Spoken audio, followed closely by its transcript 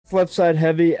Flip Side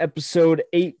Heavy, episode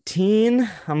 18.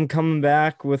 I'm coming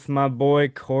back with my boy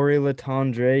Cory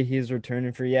Letendre. He's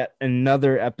returning for yet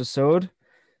another episode.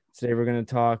 Today we're going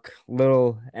to talk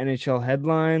little NHL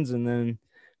headlines and then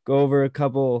go over a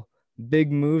couple big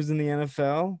moves in the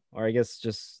NFL, or I guess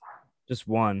just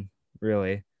one,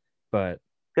 really. But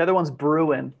The other one's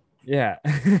brewing. yeah,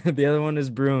 the other one is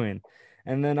brewing.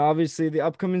 And then obviously the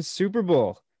upcoming Super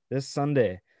Bowl this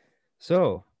Sunday.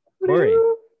 So, Cory,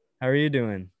 how are you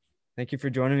doing? Thank you for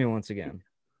joining me once again.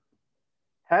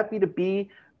 Happy to be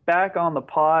back on the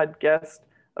pod. Guest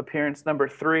appearance number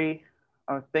 3.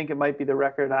 I think it might be the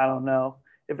record. I don't know.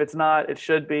 If it's not, it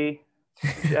should be. You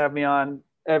should have me on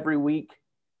every week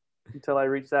until I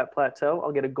reach that plateau.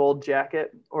 I'll get a gold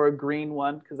jacket or a green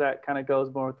one because that kind of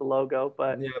goes more with the logo.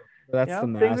 But Yeah, that's the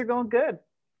things mask. are going good.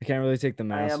 I can't really take the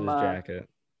I am. master's jacket.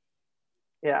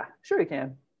 Yeah, sure you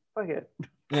can. Fuck it.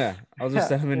 Yeah, I'll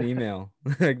just Yeah, send him an yeah. email.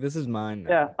 Like, this is mine Yeah,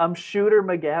 now. I'm Shooter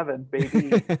McGavin,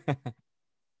 baby.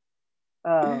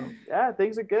 Yeah,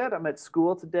 things are good. I'm at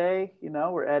school today.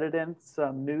 We're editing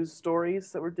some news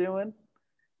stories that we're doing.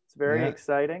 It's very Yeah.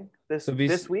 exciting. This So B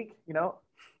this week, so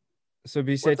what's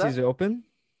BCIT is that? open?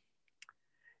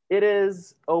 It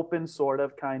is open, sort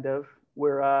of, kind of.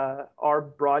 Where our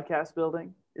broadcast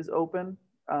building is open.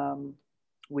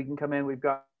 We can come in. We've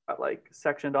got like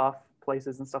sectioned off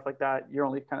places and stuff like that. You're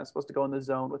only kind of supposed to go in the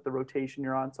zone with the rotation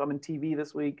you're on. So I'm in TV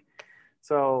this week.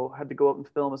 So I had to go up and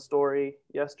film a story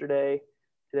yesterday.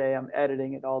 Today I'm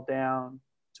editing it all down.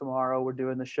 Tomorrow we're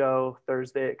doing the show.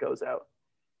 Thursday it goes out.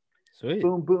 Sweet.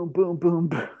 Boom, boom, boom, boom,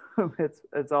 boom. It's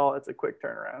a quick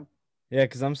turnaround. Yeah,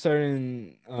 because I'm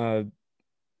starting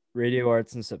radio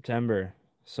arts in September.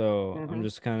 So I'm Mm-hmm.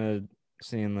 just kind of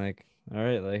seeing like, all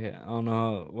right, like I don't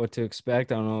know what to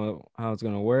expect. I don't know how it's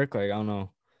gonna work. Like I don't know.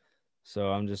 So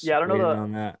I'm just Yeah, waiting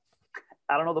on that.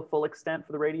 I don't know the full extent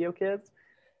for the radio kids,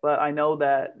 but I know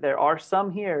that there are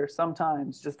some here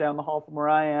sometimes just down the hall from where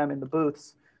I am in the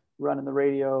booths running the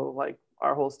radio, like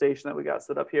our whole station that we got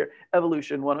set up here,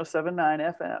 Evolution 1079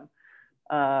 FM.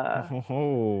 That's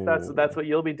Oh. what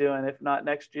you'll be doing. If not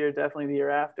next year, definitely the year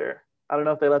after. I don't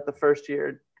know if they let the first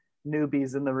year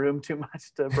newbies in the room too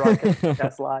much to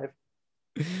broadcast live.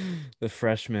 The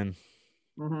freshman.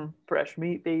 Fresh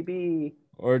meat, baby.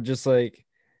 Or just like,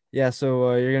 yeah,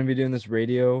 so you're gonna be doing this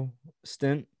radio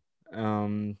stint.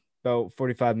 About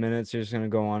 45 minutes, you're just gonna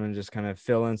go on and just kind of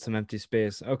fill in some empty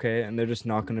space. Okay, and they're just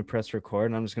not gonna press record,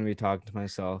 and I'm just gonna be talking to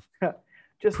myself.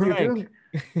 Just Prank.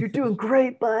 you're doing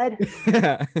great, bud.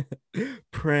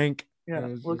 Prank. Yeah,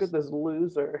 And it's look at just this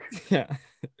loser. yeah.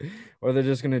 Or they're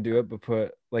just gonna do it, but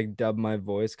put like dub my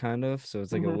voice kind of, so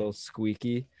it's like a Mm-hmm. little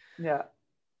squeaky. Yeah,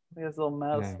 this Yeah.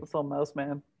 little mouse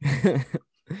man.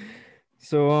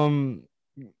 So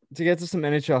to get to some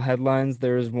NHL headlines,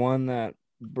 there is one that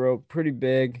broke pretty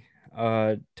big.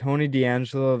 Tony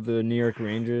DeAngelo of the New York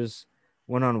Rangers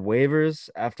went on waivers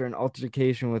after an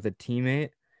altercation with a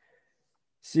teammate.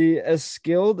 See, as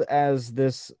skilled as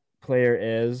this player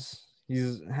is,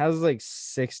 he's has like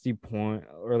 60 point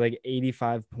or like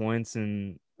 85 points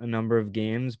in a number of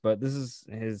games, but this is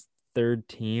his third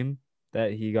team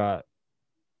that he got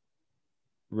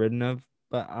ridden of.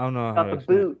 But I don't know how Got to the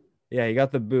explain it. boot. Yeah, he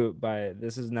got the boot by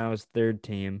this is now his third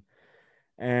team.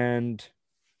 And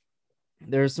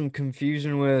there's some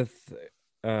confusion with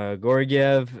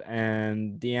Gorgiev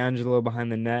and D'Angelo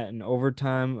behind the net in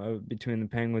overtime between the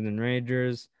Penguins and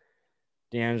Rangers.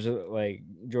 D'Angelo, like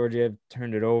Georgiev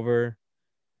turned it over.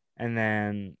 And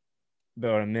then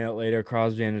about a minute later,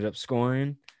 Crosby ended up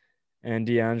scoring. And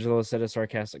D'Angelo said a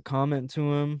sarcastic comment to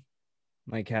him,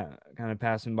 like kind of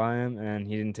passing by him. And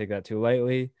he didn't take that too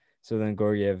lightly. So then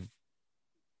Gorgiev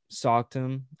socked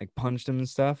him, like punched him and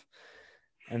stuff.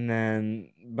 And then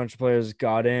a bunch of players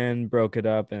got in, broke it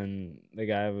up, and the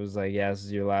guy was like, "Yeah, this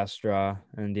is your last straw."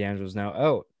 And D'Angelo's now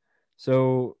out.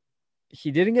 So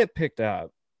he didn't get picked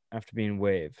up after being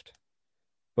waived.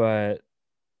 But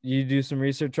you do some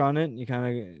research on it. You kind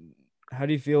of, how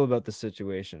do you feel about the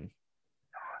situation?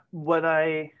 What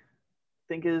I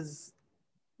think is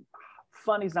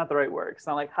funny is not the right word. It's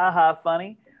not like haha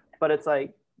funny, but it's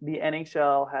like the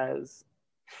NHL has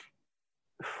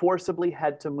forcibly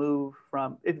had to move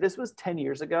from. If this was 10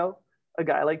 years ago, a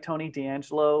guy like Tony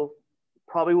DeAngelo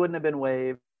probably wouldn't have been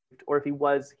waived, or if he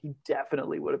was, he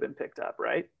definitely would have been picked up,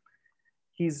 right?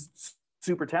 He's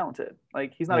super talented.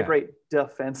 Like, he's not a Yeah, great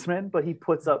defenseman, but he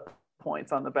puts up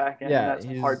points on the back end, and yeah,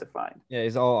 that's hard to find.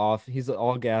 he's all off. He's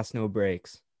all gas, no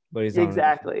brakes. But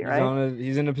Exactly, right?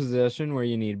 he's in a position where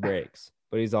you need brakes.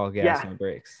 But he's all gas, Yeah. no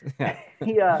brakes. Yeah,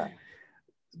 Yeah.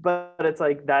 But it's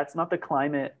like that's not the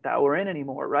climate that we're in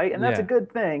anymore, right? And that's a yeah, good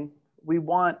thing. We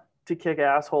want to kick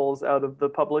assholes out of the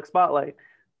public spotlight.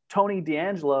 Tony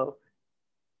D'Angelo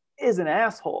is an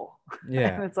asshole. Yeah.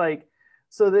 And it's like,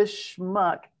 so this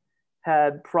schmuck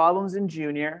had problems in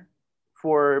junior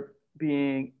for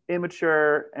being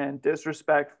immature and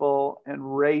disrespectful and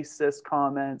racist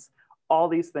comments, all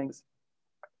these things,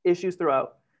 issues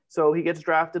throughout. So he gets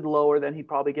drafted lower than he'd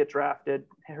probably get drafted,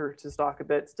 hurts his stock a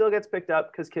bit, still gets picked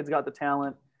up because kids got the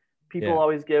talent. People Yeah.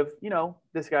 always give,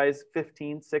 this guy's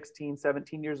 15, 16,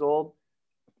 17 years old.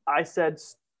 I said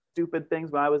stupid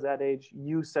things when I was that age.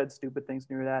 You said stupid things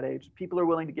when you were that age. People are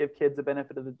willing to give kids the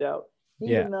benefit of the doubt,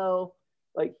 Yeah. even though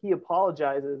like he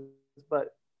apologizes,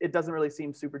 but it doesn't really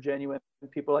seem super genuine.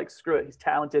 People are like, screw it, he's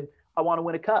talented. I want to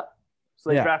win a cup. So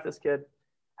they Yeah. draft this kid.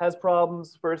 Has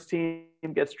problems, first team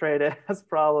gets traded, has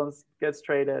problems, gets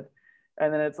traded.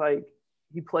 And then it's like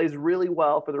he plays really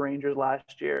well for the Rangers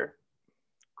last year,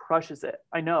 crushes it.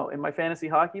 I know in my fantasy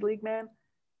hockey league, man,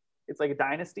 it's like a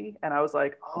dynasty. And I was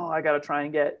like, oh, I got to try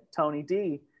and get Tony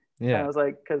D. And I Yeah. was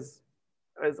like, because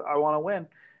I want to win.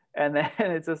 And then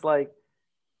it's just like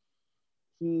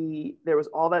there was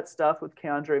all that stuff with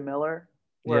Keandre Miller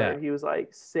where Yeah. he was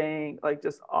like saying like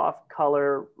just off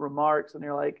color remarks. And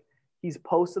you're like, he's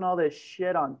posting all this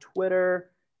shit on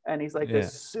Twitter and he's like Yeah.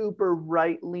 this super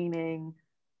right leaning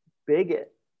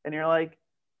bigot. And you're like,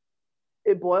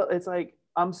 it's like,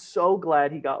 I'm so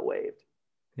glad he got waived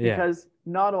Yeah. because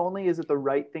not only is it the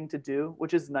right thing to do,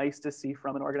 which is nice to see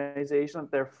from an organization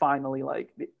that they're finally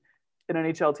like an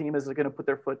NHL team is going to put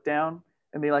their foot down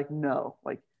and be like, no,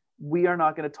 like we are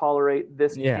not going to tolerate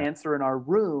this Yeah. cancer in our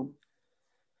room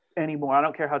anymore. I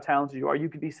don't care how talented you are. You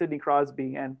could be Sidney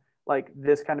Crosby and like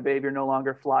this kind of behavior no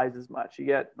longer flies as much. You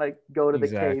get like go to the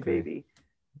K, Exactly. baby.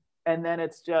 And then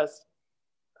it's just,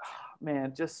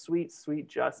 man, just sweet, sweet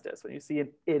justice when you see an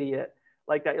idiot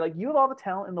like that. Like you have all the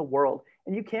talent in the world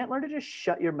and you can't learn to just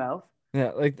shut your mouth.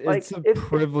 Yeah, like Like it's a if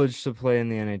privilege to play in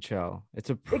the NHL. It's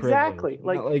a privilege. exactly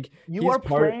like Like you he's are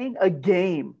part playing a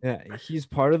game. yeah, he's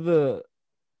part of the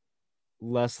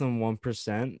less than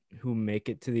 1% who make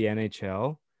it to the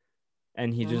NHL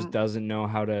and he just Mm-hmm. doesn't know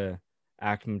how to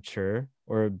act mature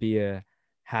or be a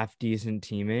half decent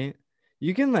teammate.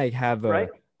 You can like have Right?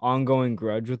 a ongoing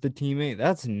grudge with the teammate.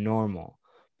 That's normal.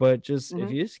 But just if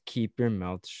Mm-hmm. you just keep your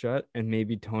mouth shut and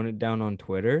maybe tone it down on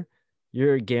Twitter,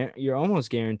 you're almost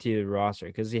guaranteed a roster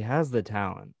because he has the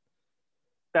talent.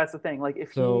 That's the thing. Like if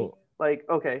he So like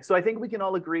okay, so I think we can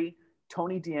all agree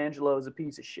Tony D'Angelo is a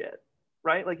piece of shit,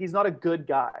 right? Like he's not a good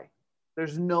guy.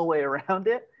 There's no way around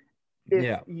it. If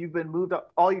yeah, you've been moved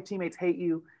up, all your teammates hate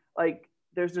you. Like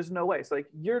there's just no way. So like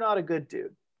you're not a good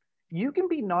dude. You can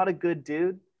be not a good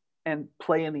dude and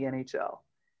play in the NHL.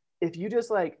 If you just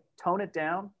like tone it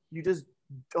down, you just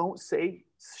don't say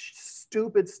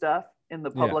stupid stuff in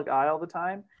the yeah, public eye all the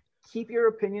time. Keep your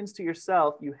opinions to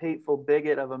yourself, you hateful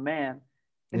bigot of a man,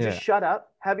 and just yeah, shut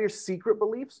up. Have your secret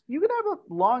beliefs. You can have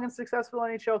a long and successful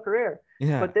NHL career.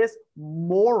 yeah, But this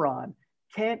moron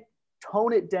can't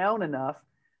tone it down enough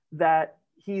that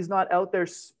he's not out there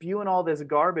spewing all this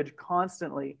garbage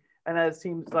constantly. And that it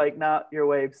seems like, nah, you're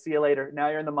waived. See you later. Now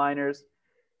you're in the minors.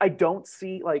 I don't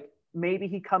see like maybe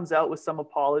he comes out with some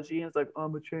apology and it's like, oh,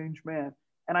 I'm a changed man.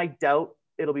 And I doubt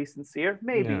it'll be sincere.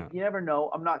 Maybe. yeah, You never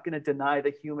know. I'm not going to deny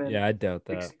the human yeah. I doubt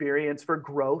that. experience for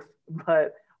growth,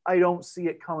 but I don't see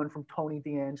it coming from Tony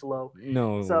D'Angelo.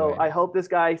 No So way. I hope this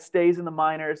guy stays in the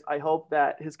minors. I hope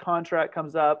that his contract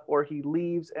comes up or he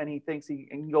leaves and he thinks he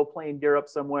can go play in Europe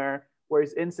somewhere where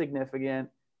he's insignificant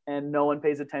and no one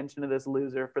pays attention to this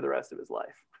loser for the rest of his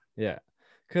life. Yeah,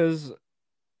 because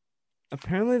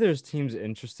apparently there's teams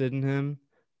interested in him,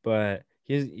 but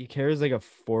he carries like a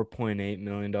 $4.8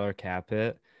 million cap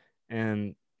hit,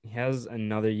 and he has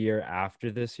another year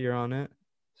after this year on it,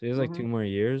 so he has like Mm-hmm. 2 more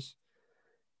years,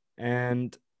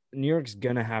 and New York's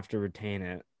gonna have to retain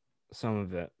it, some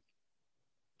of it,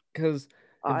 because if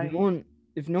no I one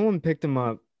if no one picked him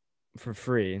up for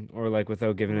free or like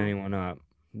without giving mm-hmm. anyone up,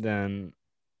 then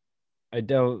I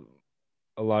doubt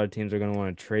a lot of teams are going to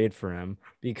want to trade for him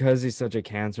because he's such a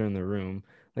cancer in the room.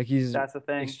 Like he's That's the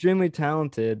thing. extremely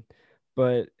talented,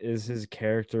 but is his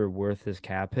character worth his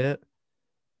cap hit?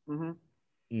 Mm-hmm.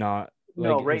 Not like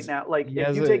No, right his now, like he if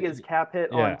has you take his cap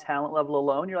hit on yeah, talent level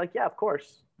alone, you're like, yeah, of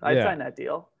course, I'd yeah, sign that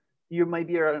deal. You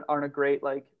maybe aren't a great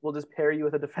like, we'll just pair you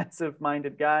with a defensive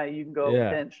minded guy. You can go out and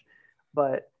yeah, pinch,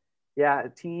 but yeah, a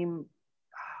team,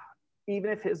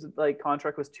 even if his like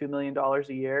contract was $2 million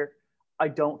a year, I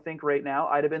don't think right now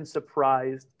I'd have been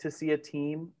surprised to see a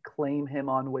team claim him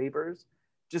on waivers,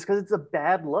 just because it's a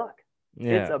bad look.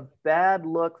 It's yeah, a bad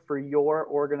look for your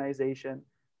organization,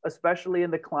 especially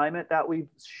in the climate that we've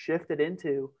shifted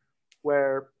into.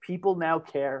 where people now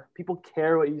care. People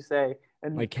care what you say,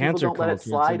 and Like people cancer don't let it culture,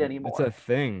 slide it's a anymore,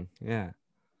 thing. Yeah.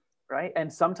 right?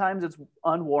 And sometimes it's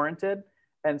unwarranted,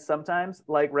 and sometimes,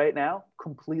 like right now,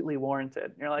 completely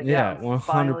warranted. You're like, yeah, Yeah, I'm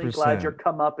finally glad your 100%.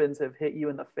 comeuppance have hit you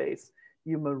in the face,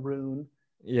 you maroon.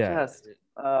 Yeah. Just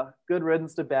good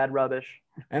riddance to bad rubbish.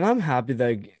 And I'm happy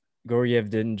that Gorgiev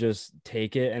didn't just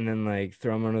take it and then like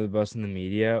throw him under the bus in the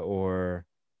media or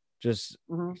just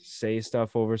Mm-hmm. say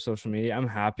stuff over social media. I'm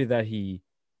happy that he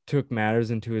took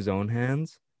matters into his own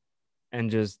hands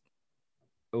and just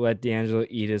let D'Angelo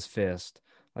eat his fist.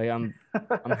 Like I'm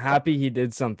happy he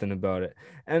did something about it.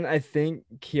 And I think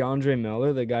Keandre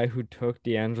Miller, the guy who took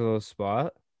D'Angelo's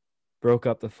spot, broke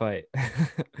up the fight.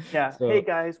 Yeah. Hey So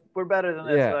guys, we're better than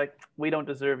this. yeah, Like, we don't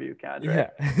deserve you, Cadre.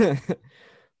 yeah.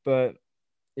 But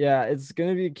yeah, it's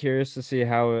gonna be curious to see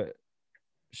how it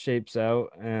shapes out.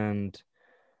 And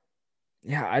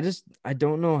yeah, I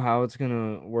don't know how it's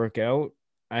gonna work out.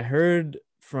 I heard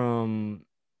from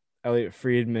Elliot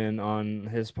Friedman on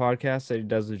his podcast that he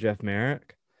does with Jeff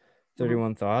Merrick, Mm-hmm.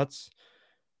 31 Thoughts,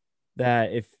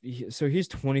 that so he's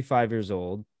 25 years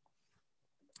old.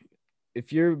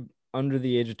 If you're under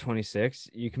the age of 26,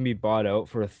 you can be bought out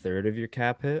for a third of your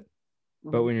cap hit.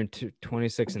 But Mm-hmm. when you're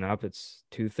 26 and up, it's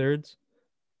two-thirds.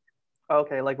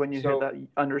 Okay, like when you hit So that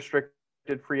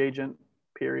unrestricted free agent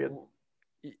period.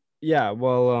 yeah,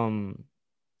 well,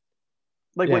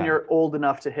 Like when yeah, you're old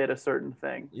enough to hit a certain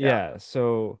thing. Yeah. yeah.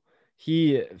 So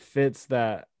he fits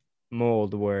that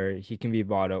mold where he can be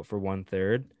bought out for one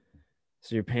third.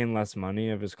 So you're paying less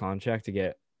money of his contract to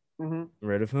get Mm-hmm.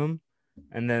 rid of him.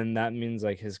 And then that means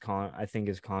like I think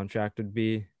his contract would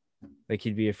be like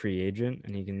he'd be a free agent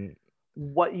and he can,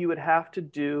 What you would have to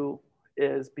do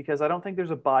is, because I don't think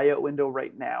there's a buyout window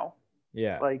right now.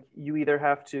 yeah, Like you either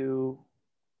have to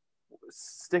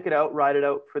stick it out, ride it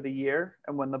out for the year,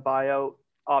 and when the buyout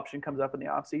option comes up in the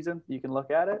off season, you can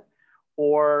look at it,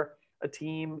 or a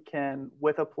team can,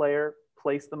 with a player,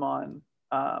 place them on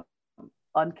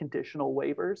unconditional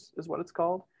waivers, is what it's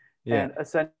called, yeah, and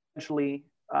essentially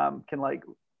can like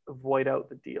void out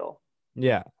the deal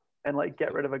yeah. and like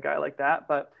get rid of a guy like that.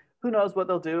 But who knows what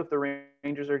they'll do, if the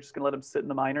Rangers are just going to let him sit in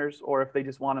the minors, or if they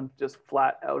just want him just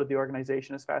flat out of the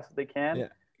organization as fast as they can. Yeah,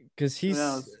 because Who he's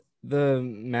knows? the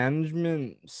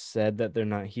management said that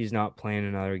he's not playing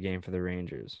another game for the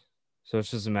Rangers. So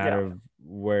it's just a Yeah. matter of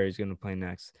where he's gonna play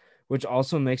next, which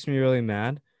also makes me really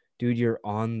mad. Dude, you're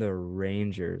on the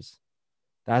Rangers.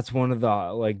 That's one of the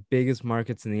like biggest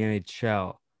markets in the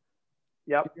NHL.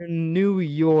 Yep. You're in New Maybe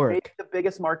York. the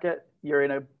biggest market. You're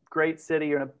in a great city.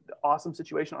 You're in an awesome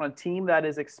situation on a team that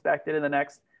is expected in the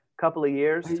next couple of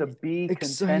years to be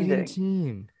Exciting contending.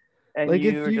 team. And Like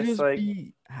if you're you just just like,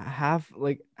 be half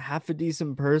a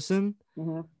decent person,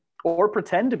 mm-hmm. Or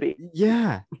pretend to be.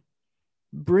 yeah.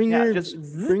 Bring Yeah. your Just,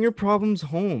 zzz. bring your problems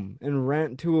home and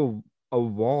rant to a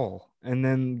wall and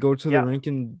then go to the Yeah. rink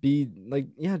and be like,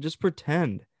 yeah, just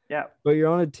pretend. Yeah. But you're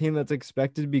on a team that's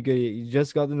expected to be good. You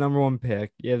just got the number one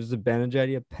pick. You have Zibanejad,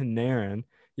 you have Panarin.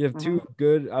 You have Mm-hmm. two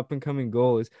good up and coming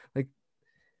goalies. Like,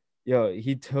 yo,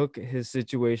 he took his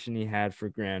situation he had for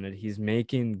granted. He's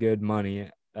making good money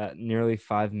at nearly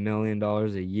 $5 million a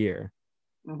year.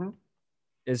 Mm-hmm.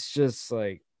 It's just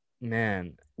like,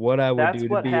 man, what I would That's do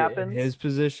to what be in happens. his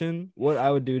position, what I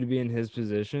would do to be in his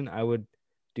position, I would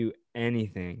do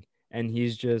anything. And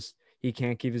he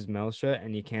can't keep his mouth shut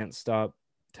and he can't stop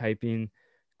typing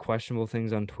questionable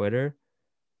things on Twitter.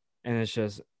 And it's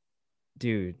just,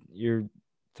 dude, you're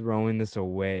throwing this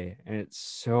away. And it's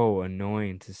so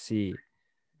annoying to see.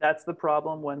 That's the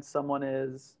problem when someone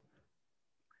is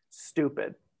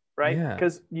stupid, right? Yeah.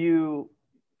 Because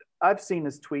I've seen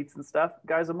his tweets and stuff.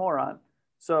 Guy's a moron.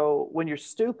 So when you're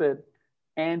stupid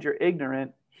and you're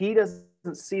ignorant, he doesn't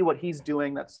see what he's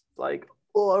doing. That's like,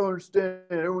 oh, I don't understand.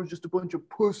 Everyone's just a bunch of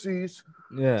pussies.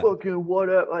 Yeah. Fucking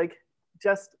whatever. Like,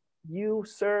 just you,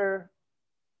 sir,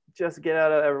 just get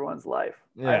out of everyone's life.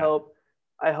 I Yeah. hope,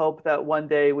 I hope that one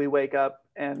day we wake up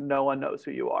and no one knows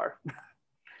who you are.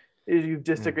 You've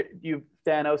just Yeah. you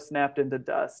Thanos snapped into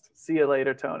dust. See you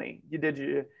later, Tony.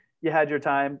 You had your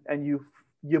time and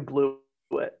you blew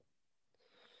it.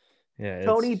 Yeah.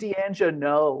 Tony It's D'Angelo,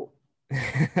 no.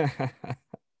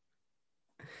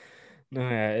 no,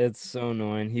 yeah, it's so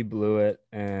annoying. He blew it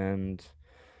and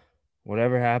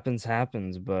whatever happens,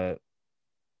 happens. But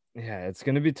yeah, it's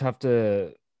gonna be tough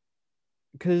to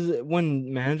because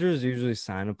when managers usually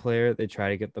sign a player, they try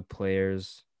to get the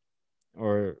players,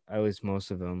 or at least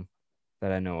most of them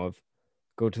that I know of,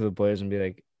 go to the players and be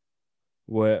like,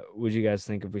 "What would you guys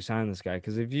think if we sign this guy?"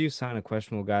 Because if you sign a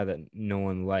questionable guy that no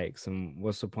one likes, then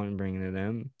what's the point in bringing it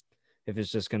in if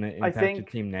it's just gonna I impact your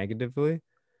think team negatively?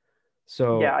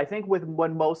 So Yeah, I think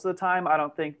when most of the time, I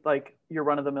don't think like your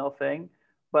run of the mill thing,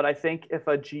 but I think if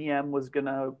a GM was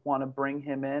gonna want to bring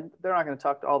him in, they're not gonna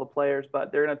talk to all the players,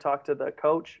 but they're gonna talk to the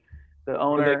coach, the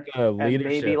or like owner, and maybe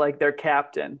leadership. like their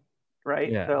captain, right?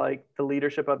 Yeah. They're like the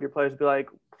leadership of your players be like,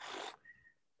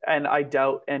 and I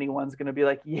doubt anyone's gonna be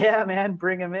like, yeah, man,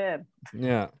 bring him in.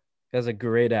 Yeah. That's a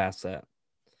great asset.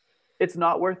 It's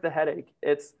not worth the headache.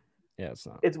 Yeah, it's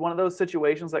not. It's one of those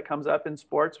situations that comes up in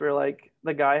sports where like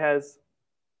the guy has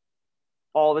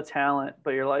all the talent,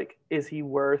 but you're like, is he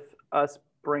worth us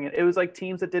bringing? It was like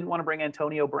teams that didn't want to bring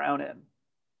Antonio Brown in,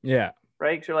 Yeah.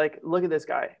 right? Because you're like, look at this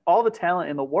guy, all the talent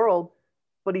in the world,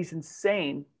 but he's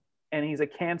insane and he's a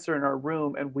cancer in our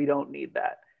room, and we don't need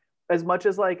that. As much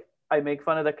as like I make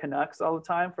fun of the Canucks all the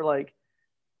time for like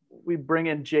we bring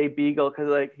in Jay Beagle because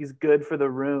like he's good for the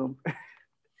room.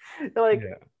 Like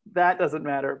Yeah. that doesn't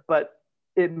matter, but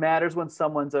it matters when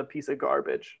someone's a piece of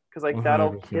garbage because like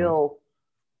that'll 100%. kill.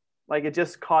 Like it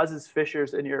just causes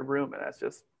fissures in your room, and that's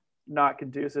just not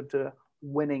conducive to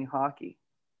winning hockey.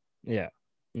 Yeah.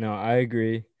 No, I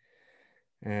agree.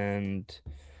 And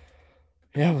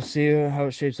yeah, we'll see how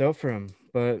it shapes out for him.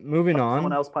 But moving But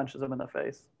someone on. else punches him in the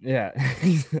face. Yeah.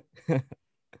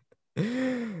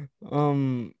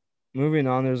 Um, moving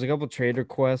on, there's a couple trade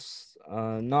requests.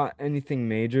 Not anything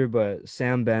major, but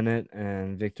Sam Bennett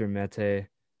and Victor Mete, a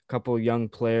couple young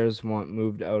players want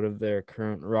moved out of their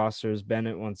current rosters.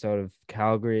 Bennett wants out of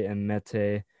Calgary and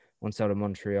Mete wants out of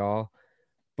Montreal.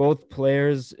 Both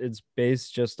players, it's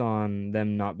based just on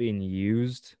them not being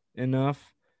used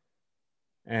enough.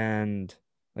 And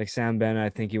like Sam Bennett, I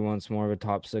think he wants more of a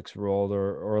top six role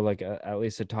or like at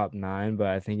least a top nine, but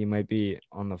I think he might be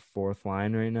on the fourth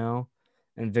line right now.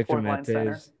 And Victor Fourth line Mete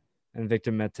center.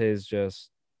 is just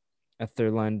a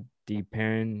third line deep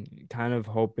pairing, kind of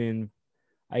hoping.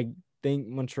 I think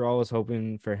Montreal was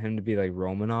hoping for him to be like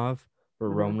Romanov, but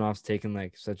Mm-hmm. Romanov's taken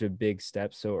like such a big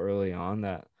step so early on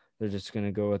that they're just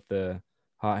gonna go with the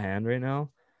hot hand right now.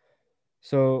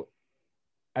 So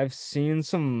I've seen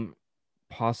some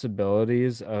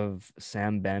possibilities of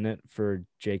Sam Bennett for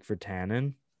Jake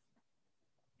Virtanen.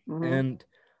 Mm-hmm. And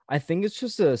I think it's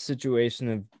just a situation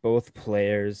of both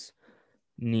players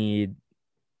need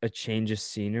a change of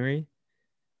scenery.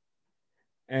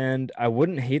 And I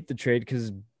wouldn't hate the trade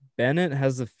because Bennett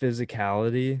has the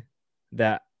physicality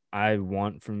that I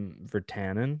want from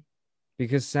Virtanen.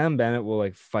 Because Sam Bennett will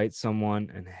like fight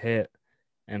someone and hit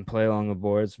and play along the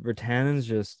boards. Virtanen's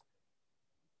just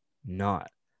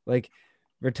not. Like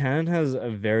Virtanen has a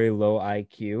very low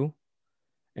IQ.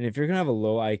 And if you're gonna have a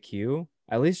low IQ,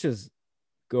 at least just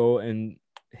go and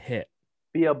hit.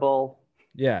 Be a bull.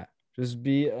 Yeah, just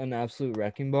be an absolute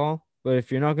wrecking ball. But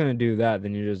if you're not gonna do that,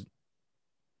 then you're just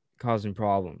causing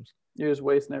problems. You're just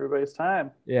wasting everybody's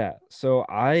time. Yeah. So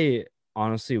I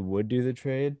honestly would do the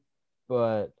trade,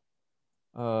 but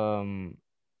um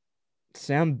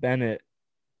Sam Bennett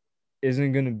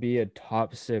isn't gonna be a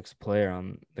top six player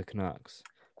on the Canucks.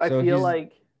 I So feel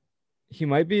like he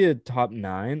might be a top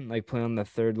nine, like play on the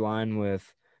third line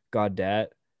with Gaudette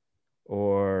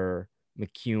or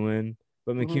McEwen,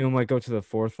 but mhm. McEwen might go to the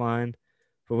fourth line.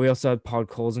 But we also had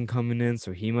Podkolzin coming in,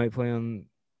 so he might play on.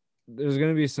 There's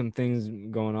going to be some things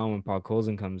going on when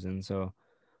Podkolzin comes in, so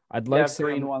I'd Yeah, like if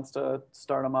Green Sam. wants to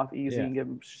start him off easy Yeah, and give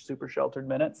him super sheltered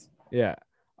minutes. yeah,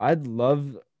 I'd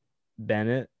love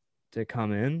Bennett to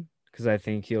come in because I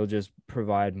think he'll just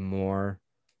provide more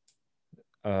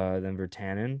than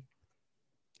Virtanen,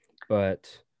 but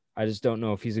I just don't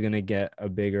know if he's going to get a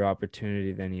bigger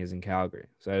opportunity than he is in Calgary.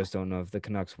 So I just don't know if the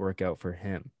Canucks work out for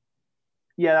him.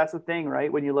 Yeah, that's the thing,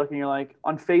 right? When you look and you're like,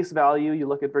 on face value, you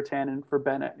look at Virtanen for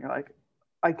Bennett, and you're like,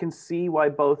 I can see why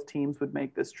both teams would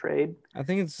make this trade, I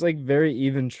think it's like very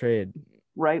even trade.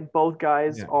 right? Both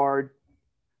guys Yeah. are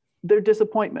they're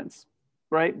disappointments,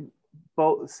 right?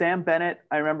 Both Sam Bennett,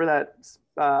 I remember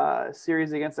that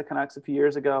series against the Canucks a few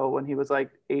years ago when he was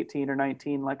like 18 or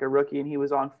 19, like a rookie, and he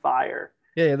was on fire.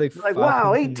 Yeah, he had like You're like, five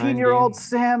wow, points in 18-year-old 9 games.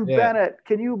 Sam Yeah. Bennett.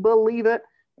 Can you believe it?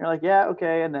 You're like, yeah,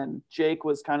 okay. And then Jake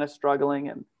was kind of struggling.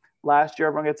 And last year,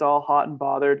 everyone gets all hot and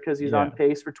bothered because he's on Yeah.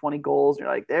 pace for 20 goals. You're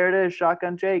like, there it is,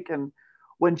 shotgun Jake. And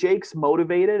when Jake's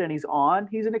motivated and he's on,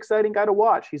 he's an exciting guy to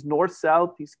watch. He's north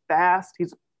south. He's fast.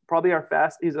 He's probably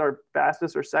he's our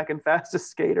fastest or second fastest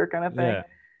skater kind of thing. Yeah.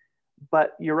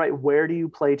 But you're right. Where do you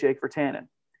play Jake Virtanen?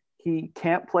 He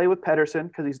can't play with Pettersson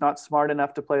because he's not smart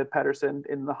enough to play with Pettersson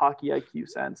in the hockey IQ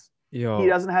sense. He Yo.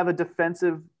 doesn't have a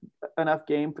defensive enough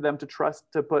game for them to trust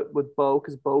to put with Bo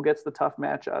because Bo gets the tough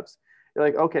matchups. You're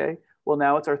like, okay, well,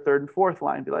 now it's our third and fourth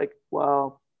line. Be like,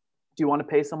 well, do you want to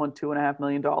pay someone $2.5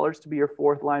 million to be your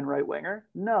fourth line right winger?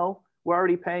 No. we're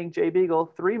already paying Jay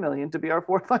Beagle $3 million to be our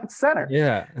fourth line center.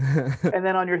 Yeah. And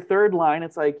then on your third line,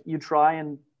 it's like you try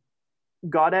and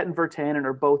Gaudette and Virtanen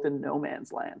are both in no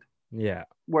man's land, Yeah.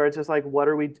 where it's just like,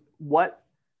 what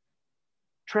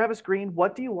Travis Green,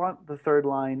 what do you want the third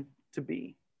line to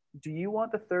be? Do you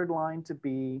want the third line to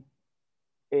be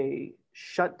a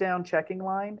shutdown checking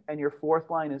line and your fourth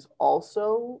line is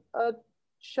also a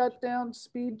shutdown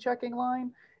speed checking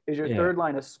line? Is your Yeah. third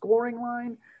line a scoring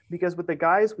line? Because with the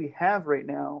guys we have right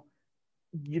now,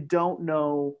 you don't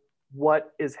know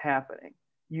what is happening.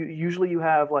 You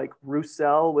have like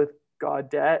Roussel with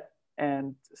Gaudette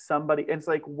and somebody. And it's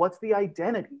like, what's the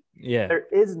identity? Yeah. There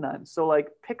is none. So like,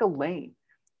 pick a lane.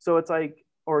 So it's like,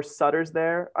 or Sutter's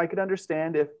there. I could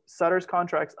understand if Sutter's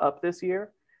contract's up this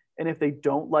year, and if they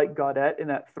don't like Gaudette in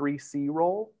that 3C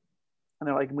role, and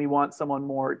they're like, we want someone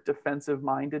more defensive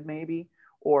minded, maybe,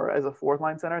 or as a fourth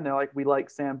line center, and they're like, we like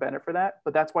Sam Bennett for that.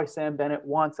 But that's why Sam Bennett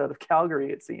wants out of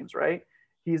Calgary, it seems, right?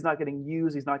 He's not getting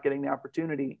used, he's not getting the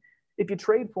opportunity. If you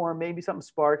trade for him, maybe something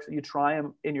sparks, you try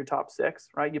him in your top six,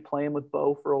 right? You play him with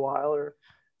Bo for a while or Yeah.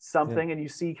 something, and you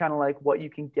see kind of like what you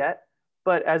can get.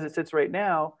 But as it sits right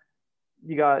now,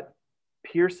 you got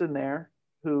Pearson there,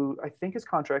 who I think his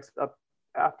contract's up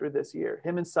after this year.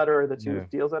 Him and Sutter are the two Yeah.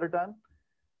 deals that are done.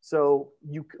 So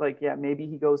you like, yeah, maybe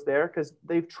he goes there because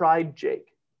they've tried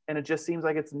Jake and it just seems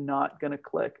like it's not going to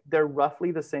click. They're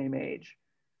roughly the same age.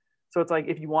 So it's like,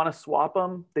 if you want to swap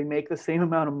them, they make the same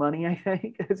amount of money, I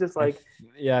think. It's just like,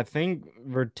 Yeah, I think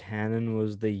Virtanen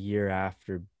was the year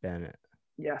after Bennett.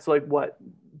 yeah. So like what?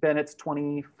 Bennett's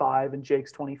 25 and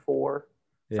Jake's 24,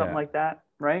 something Yeah. like that,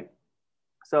 right?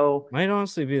 So Might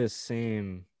honestly be the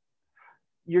same.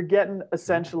 you're getting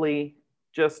essentially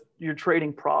just, you're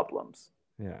trading problems.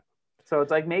 Yeah. So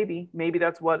it's like, maybe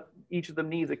that's what each of them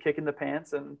needs, a kick in the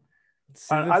pants. And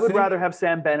See, the I would rather thing. have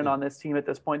Sam Bennett on this team at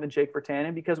this point than Jake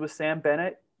Virtanen, because with Sam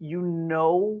Bennett, you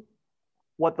know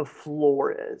what the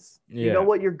floor is. You know Yeah.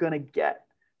 what you're gonna get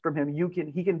from him.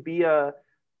 He can be a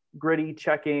gritty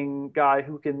checking guy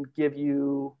who can give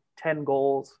you 10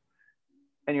 goals,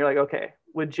 and you're like, okay.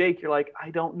 With Jake, you're like, I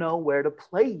don't know where to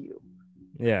play you.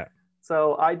 Yeah.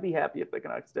 So I'd be happy if the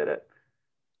Canucks did it.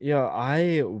 Yeah,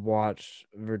 I watched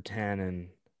Virtanen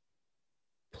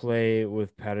play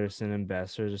with Pedersen and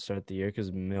Besser to start the year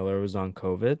because Miller was on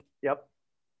COVID. Yep.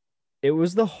 It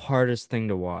was the hardest thing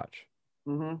to watch.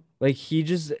 Mm-hmm. Like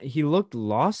he looked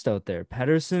lost out there.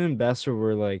 Pedersen and Besser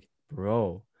were like,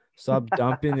 bro, stop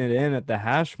dumping it in at the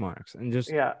hash marks and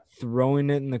just Yeah. throwing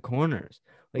it in the corners.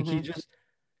 Like Mm-hmm.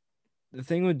 the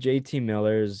thing with JT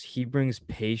Miller is he brings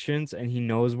patience and he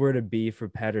knows where to be for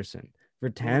Pedersen. Mm-hmm.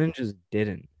 Virtanen just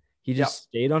didn't. He just Yep.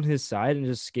 stayed on his side and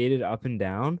just skated up and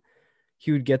down.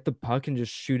 He would get the puck and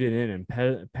just shoot it in, and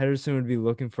Pedersen would be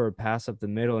looking for a pass up the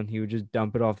middle, and he would just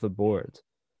dump it off the boards.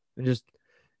 And just,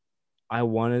 I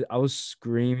was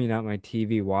screaming at my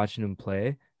TV watching him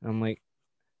play, and I'm like,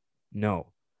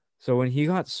 no. So when he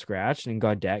got scratched and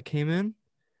Gaudette came in,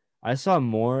 I saw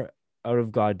more out of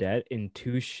Gaudette in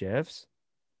 2 shifts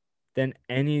than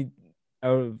out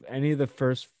of any of the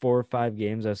first 4 or 5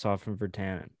 games I saw from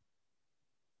Virtanen.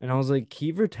 And I was like,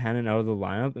 keep Virtanen out of the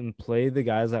lineup and play the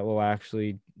guys that will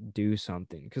actually do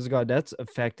something. Because Gaudette's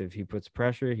effective. He puts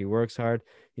pressure. He works hard.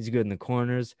 He's good in the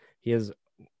corners. He has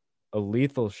a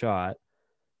lethal shot.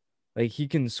 Like, he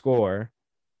can score,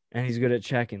 and he's good at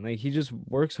checking. Like, he just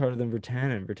works harder than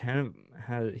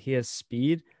Virtanen. He has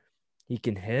speed. He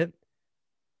can hit,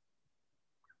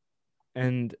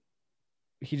 and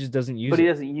he just doesn't use But he it.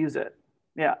 doesn't use it.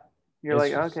 Yeah. You're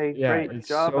like, okay, Yeah, great it's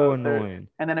job so out there. annoying.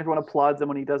 And then everyone applauds him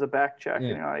when he does a back check. Yeah.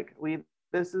 And you're like,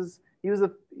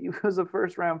 he was a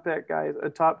first round pick, guys, a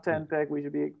top 10 pick. We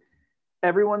should be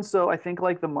everyone's so, I think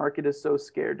like the market is so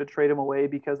scared to trade him away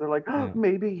because they're like, oh, Yeah.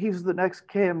 maybe he's the next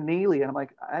Cam Neely. And I'm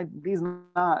like, he's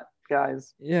not,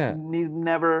 guys. Yeah. He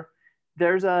never,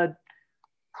 there's a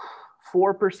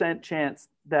 4% chance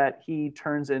that he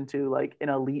turns into like an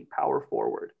elite power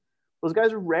forward. Those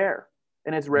guys are rare.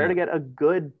 And it's rare Yeah. to get a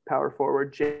good power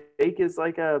forward. Jake is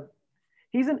like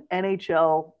he's an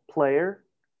NHL player,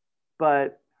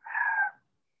 but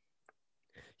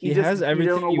He has you don't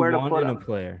everything know you where to want put in a him.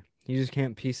 player. He just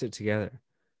can't piece it together.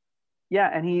 Yeah,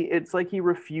 and it's like he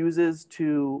refuses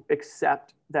to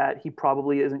accept that he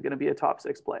probably isn't going to be a top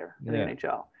 6 player in the Yeah.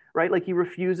 NHL, right? Like he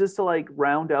refuses to like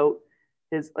round out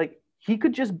his like he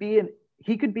could be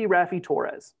Rafi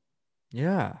Torres,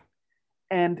 Yeah.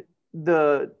 and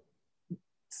the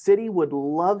city would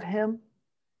love him.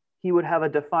 He would have a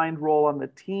defined role on the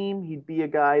team. He'd be a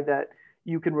guy that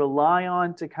you can rely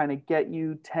on to kind of get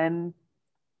you 10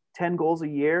 goals a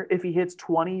year. If he hits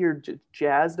 20, you're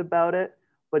jazzed about it.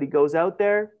 But he goes out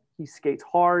there, He skates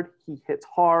hard, he hits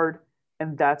hard,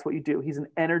 and that's what you do. He's an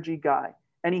energy guy,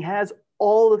 and he has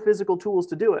all the physical tools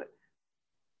to do it,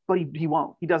 but he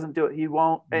won't. He doesn't do it. He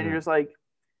won't. And you're No. just like,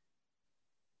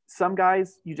 some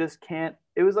guys you just can't.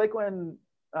 It was like when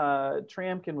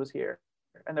Tramkin was here,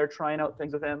 and they're trying out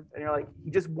things with him, and you're like, he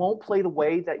just won't play the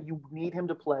way that you need him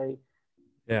to play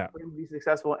Yeah. for him to be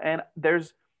successful. And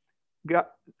there's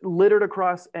got littered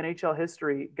across NHL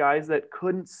history guys that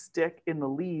couldn't stick in the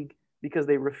league because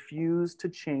they refused to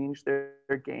change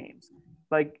their games.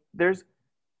 Like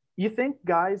you think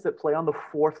guys that play on the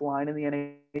fourth line in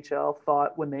the NHL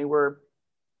thought when they were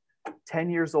 10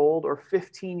 years old or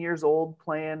 15 years old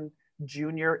playing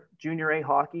junior A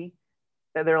hockey,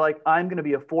 and they're like, I'm going to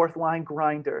be a fourth line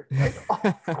grinder. Like,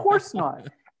 oh, of course not.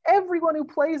 Everyone who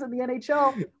plays in the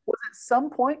NHL was at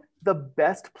some point the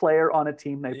best player on a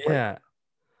team they played. Yeah.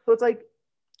 So it's like,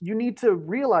 you need to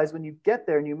realize when you get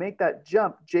there and you make that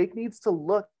jump, Jake needs to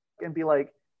look and be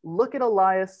like, look at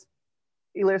Elias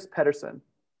Pettersson,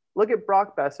 look at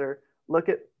Brock Besser, look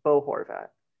at Bo Horvat.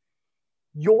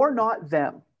 You're not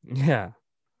them. Yeah.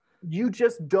 You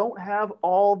just don't have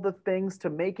all the things to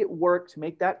make it work, to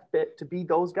make that fit, to be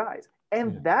those guys.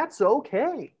 And that's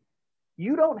okay.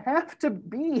 You don't have to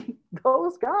be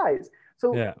those guys.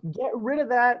 So get rid of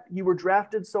that. You were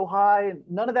drafted so high, and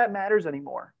none of that matters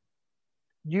anymore.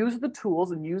 Use the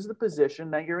tools and use the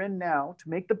position that you're in now to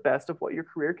make the best of what your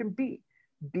career can be.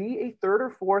 Be a third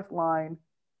or fourth line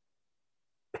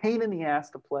pain in the ass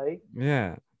to play.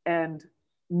 Yeah. And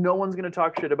no one's going to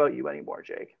talk shit about you anymore,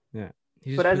 Jake. Yeah.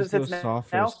 But as it sits now,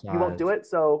 you won't do it.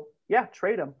 So yeah,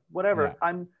 trade him, whatever. Yeah.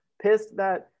 I'm pissed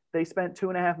that they spent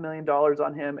 $2.5 million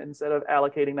on him instead of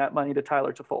allocating that money to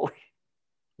Tyler Toffoli.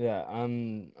 Yeah,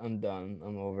 I'm done.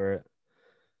 I'm over it.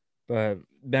 But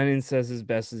Benning says his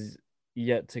best is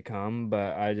yet to come,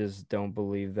 but I just don't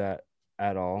believe that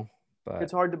at all. But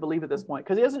it's hard to believe at this point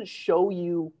because he doesn't show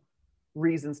you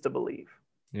reasons to believe.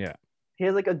 Yeah. He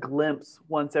has like a glimpse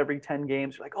once every 10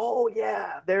 games. You're like, oh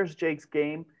yeah, there's Jake's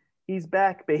game. He's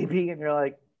back, baby. And you're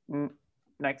like,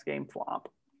 next game, flop.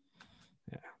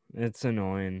 Yeah, it's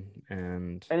annoying.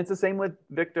 And it's the same with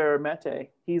Victor Mete.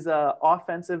 He's an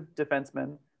offensive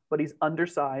defenseman, but he's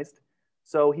undersized.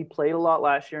 So he played a lot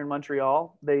last year in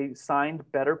Montreal. They signed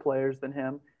better players than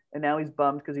him. And now he's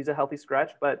bummed because he's a healthy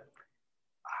scratch. But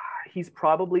he's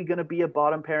probably going to be a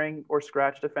bottom pairing or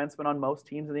scratch defenseman on most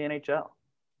teams in the NHL.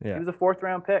 Yeah. He was a 4th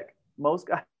round pick. Most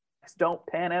guys don't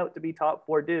pan out to be top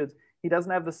 4 dudes. He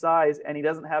doesn't have the size, and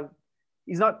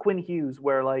he's not Quinn Hughes,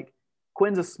 where like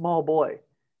Quinn's a small boy,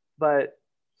 but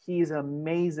he's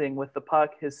amazing with the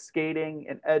puck. His skating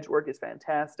and edge work is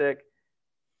fantastic.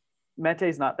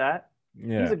 Mete's not that.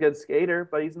 Yeah. He's a good skater,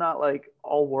 but he's not like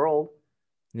all world.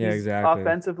 Yeah, he's exactly.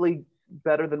 Offensively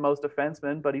better than most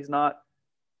defensemen, but he's not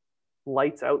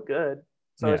lights out good.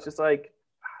 So it's just like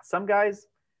some guys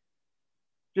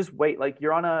just wait. Like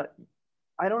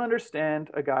I don't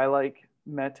understand a guy like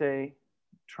Mete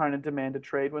trying to demand a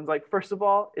trade when, like, first of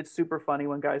all, it's super funny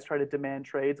when guys try to demand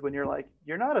trades when you're like,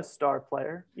 you're not a star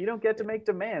player. You don't get to make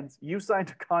demands. You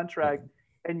signed a contract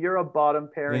and you're a bottom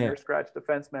pairing or scratch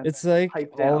defenseman. It's like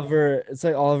Oliver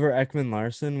Ekman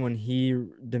Larson when he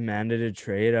demanded a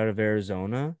trade out of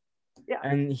Arizona. Yeah.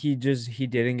 And he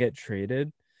didn't get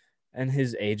traded. And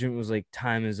his agent was like,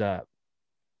 time is up.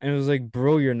 And it was like,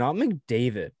 bro, you're not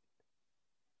McDavid.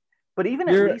 But even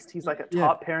at least he's like a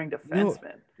top pairing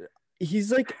defenseman. No, he's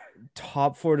like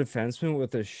top 4 defenseman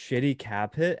with a shitty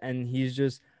cap hit, and he's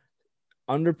just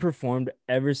underperformed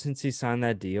ever since he signed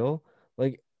that deal.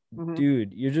 Like,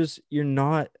 dude, you're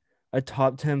not a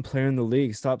top 10 player in the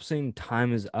league. Stop saying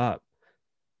time is up.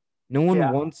 No one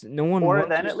wants or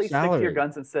then at least salary. Stick to your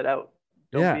guns and sit out.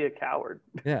 Don't be a coward.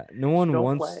 Yeah, no one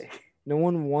wants play. No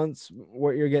one wants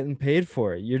what you're getting paid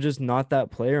for. You're just not that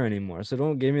player anymore. So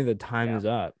don't give me the time is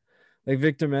up. Like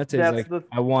Victor Mete is like,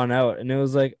 I want out. And it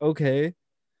was like, okay,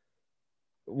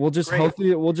 we'll just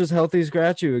healthy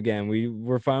scratch you again. We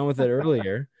were fine with it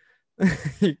earlier.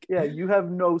 Yeah, you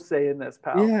have no say in this,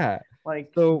 pal. Yeah.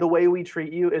 Like the way we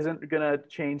treat you isn't gonna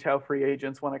change how free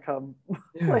agents want to come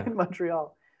play in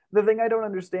Montreal. The thing I don't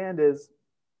understand is,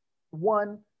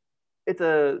 one, it's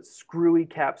a screwy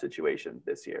cap situation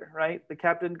this year, right? The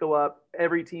cap didn't go up.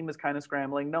 Every team is kind of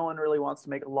scrambling. No one really wants to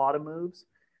make a lot of moves.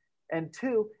 And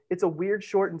 2, it's a weird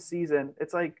shortened season.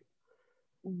 It's like,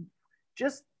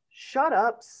 just shut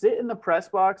up, sit in the press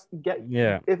box,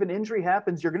 if an injury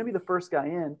happens, you're going to be the first guy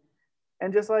in.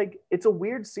 And just like, it's a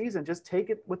weird season. Just take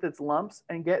it with its lumps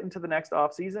and get into the next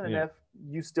offseason. And if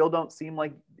you still don't seem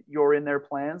like you're in their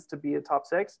plans to be a top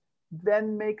 6,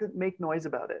 then make noise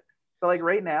about it. But like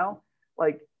right now,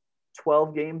 like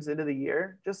 12 games into the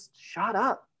year, just shut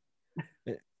up.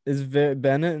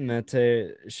 Bennett and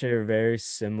Mete share very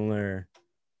similar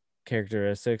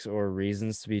characteristics or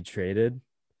reasons to be traded.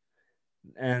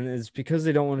 And it's because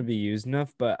they don't want to be used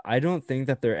enough, but I don't think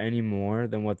that they're any more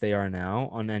than what they are now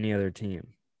on any other team.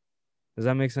 Does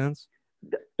that make sense?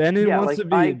 Yeah, like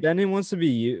Bennett,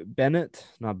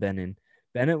 not Benning.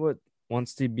 Bennett what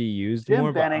wants to be used Jim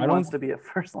more, but I Benning don't wants to be a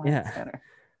first line yeah. center.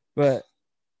 But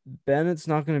Bennett's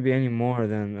not going to be any more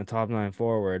than a top nine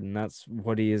forward, and that's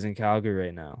what he is in Calgary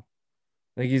right now.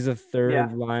 Like he's a third Yeah,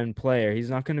 line player.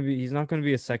 He's not going to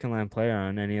be a second line player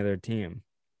on any other team.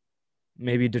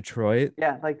 Maybe Detroit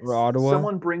yeah, like or Ottawa.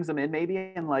 someone brings him in maybe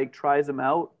and like tries him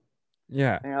out,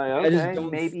 Yeah. and you're like, I just okay,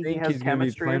 don't maybe he think has he's going to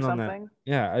be chemistry or playing on that. something.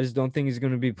 Yeah, I just don't think he's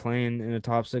going to be playing in a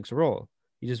top six role.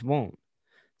 He just won't.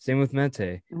 Same with Mete.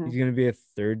 Mm-hmm. He's going to be a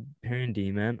third pairing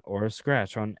D man or a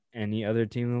scratch on any other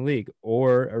team in the league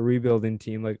or a rebuilding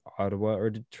team like Ottawa or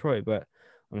Detroit. But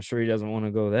I'm sure he doesn't want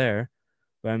to go there.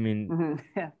 But I mean, Mm-hmm.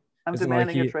 Yeah, I'm it's not like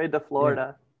demanding a he, trade to yeah,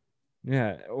 Florida.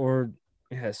 yeah, or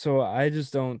yeah. So I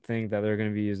just don't think that they're going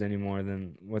to be used any more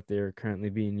than what they're currently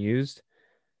being used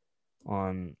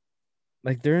on.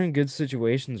 Like they're in good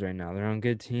situations right now. They're on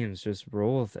good teams. Just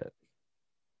roll with it.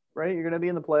 Right, you're gonna be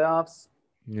in the playoffs.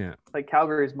 Yeah. Like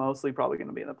Calgary's mostly probably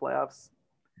gonna be in the playoffs.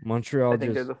 I Montreal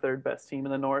think they're just the third best team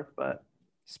in the North, but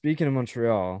Speaking of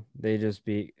Montreal, they just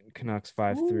beat Canucks Ooh.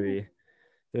 5-3.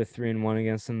 They're 3-1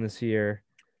 against them this year.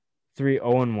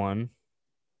 3-0-1.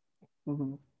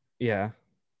 Mm-hmm. Yeah.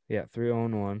 Yeah,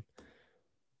 3-0-1.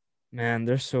 Man,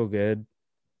 they're so good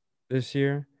this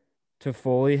year.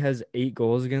 Toffoli has 8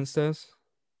 goals against us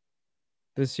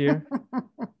this year.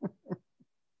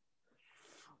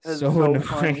 That's So so annoying.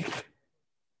 funny.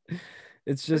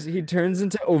 It's just he turns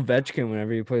into Ovechkin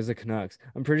whenever he plays the Canucks.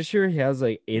 I'm pretty sure he has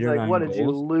like eight He's or like, nine "What did you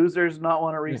goals. losers not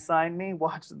want to Yeah. re-sign me?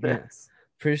 Watch Yeah. this."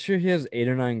 Pretty sure he has 8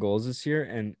 or 9 goals this year,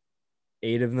 and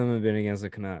 8 of them have been against the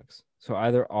Canucks. So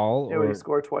either all Yeah, what, he or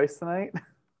scored twice tonight.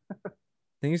 I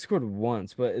think he scored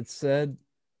once, but it said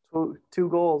Two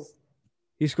goals.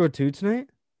 he scored two tonight.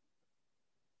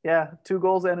 Yeah, 2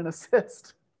 goals and an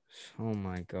assist. Oh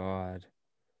my God.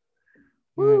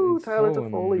 Man, Woo, it's Tyler so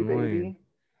Toffoli, annoying. baby.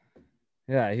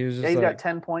 Yeah, he was Yeah, just he's got like,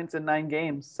 10 points in 9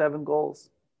 games, 7 goals.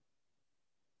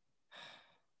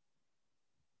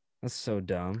 that's so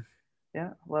dumb.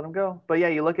 Yeah, let him go. But yeah,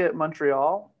 you look at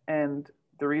Montreal, and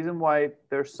the reason why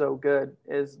they're so good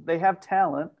is they have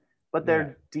talent, but Yeah.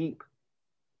 they're deep.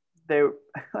 They're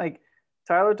like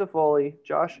Tyler Toffoli,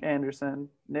 Josh Anderson,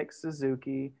 Nick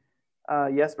Suzuki,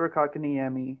 Jesper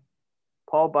Kotkaniemi,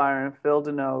 Paul Byron, Phil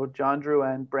Deneau, John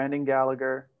Drouin, Brandon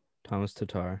Gallagher, Thomas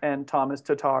Tatar. and Thomas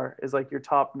Tatar is like your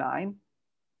top nine.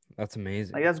 That's Like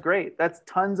amazing. that's great. That's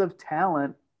tons of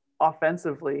talent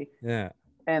offensively Yeah.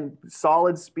 and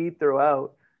solid speed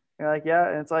throughout. You're like, yeah,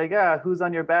 and it's like, yeah, who's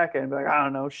on your back end? Like, I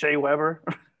don't know, Shea Weber,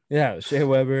 Yeah. Shea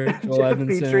Weber, Joel Jeff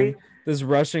Evanson, Petrie. this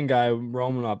Russian guy,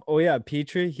 Romanov. Oh, yeah.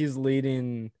 Petrie, he was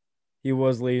leading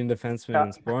defenseman Yeah,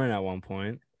 in scoring at one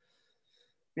point.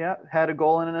 yeah, had a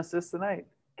goal and an assist tonight.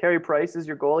 Carey Price is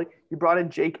your goalie. You brought in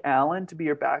Jake Allen to be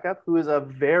your backup, who is a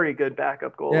very good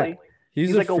backup Yeah. goalie. He's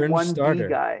He's a like a fringe 1B starter.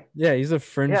 guy. Yeah. He's a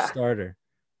fringe Yeah. starter.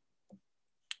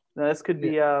 Now, this could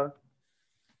Yeah.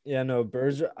 be Yeah. No, I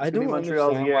this could be don't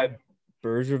Montreal's understand year. why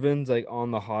Bergevin's like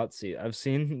on the hot seat. I've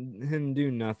seen him do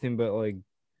nothing but like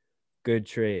good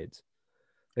trades.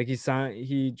 Like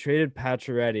he traded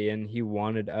Pacioretty and he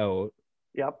wanted out,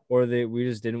 Yep. or we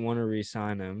just didn't want to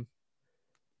re-sign him.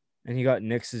 And he got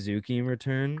Nick Suzuki in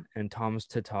return and Thomas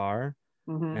Tatar.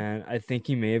 Mm-hmm. And I think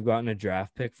he may have gotten a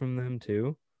draft pick from them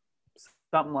too.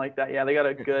 Something like that. Yeah, they got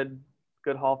a good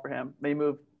haul for him. They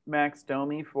moved Max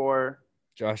Domi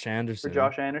Josh for Anderson.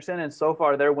 Josh Anderson, and so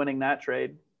far they're winning that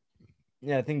trade.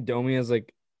 Yeah, I think Domi has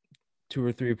like 2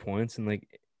 or 3 points in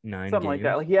like nine Something like that.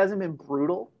 games. Like he hasn't been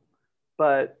brutal,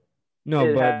 but No,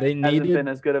 it but hasn't been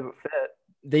as good of a fit.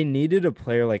 they needed a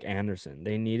player like Anderson.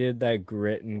 They needed that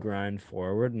grit and grind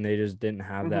forward, and they just didn't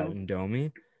have that Mm-hmm. in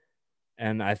Domi.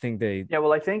 And I think they, Yeah,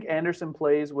 well, I think Anderson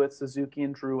plays with Suzuki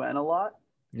and Drouin a lot,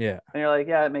 yeah, and you're like,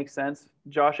 yeah, it makes sense.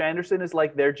 Josh Anderson is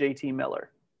like their JT Miller,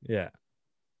 yeah.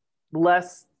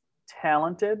 less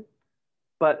talented,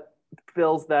 but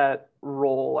fills that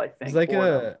role. I He's think like for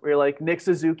them. Where you're like Nick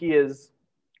Suzuki is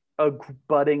a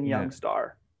budding yeah, young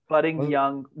star, budding well,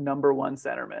 young number one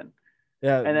centerman.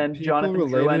 yeah. And then People Jonathan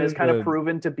Drouin related is him kind of to,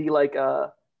 proven to be like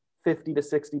a 50 to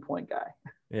 60 point guy.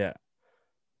 yeah.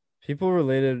 People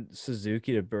related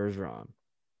Suzuki to Bergeron,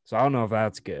 so I don't know if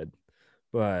that's good,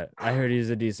 but I heard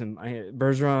he's a decent.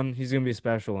 Bergeron, he's gonna be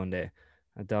special one day,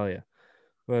 I tell you.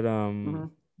 But Mm-hmm.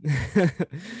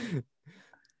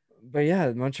 but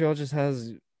yeah, Montreal just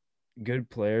has good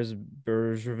players.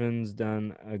 Bergevin's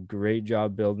done a great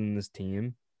job building this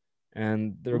team,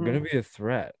 and they're Hmm. going to be a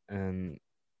threat. And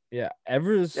yeah,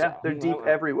 ever s- Yeah, they're deep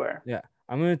everywhere. yeah,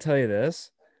 I'm going to tell you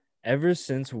this. Ever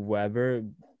since Weber,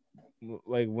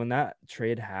 like when that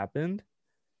trade happened,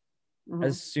 Hmm.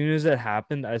 as soon as it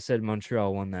happened, I said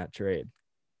Montreal won that trade.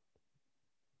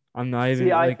 I'm not See,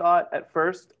 even I like thought at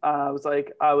first I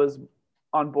was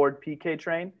on board PK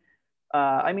train. I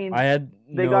I mean, had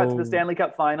they got to the no. Stanley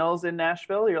Cup Finals in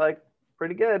Nashville. You're like,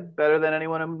 pretty good, better than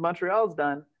anyone in Montreal's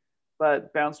done,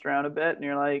 but bounced around a bit, and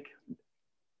you're like,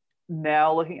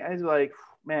 now looking at it, like,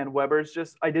 man, Weber's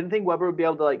just. I didn't think Weber would be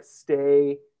able to like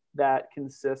stay that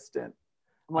consistent.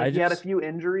 I'm like, I he had a just few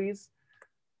injuries.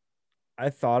 I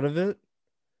thought of it,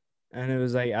 and it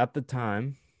was like at the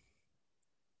time,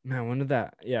 man, when did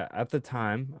that? Yeah, at the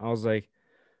time, I was like,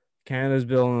 Canada's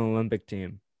building an Olympic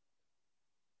team.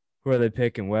 Who are they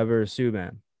picking? Weber or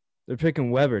Subban? They're picking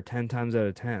Weber 10 times out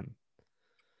of 10.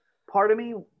 Part of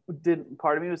me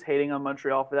part of me was hating on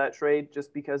Montreal for that trade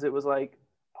just because it was like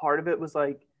part of it was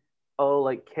like, oh,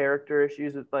 like character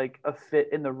issues with like a fit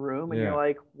in the room, and you're Yeah.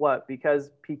 like, what?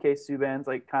 Because PK Subban's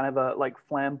like kind of a like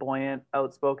flamboyant,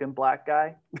 outspoken black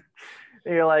guy.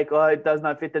 And you're like, oh, it does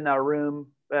not fit in our room.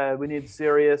 We need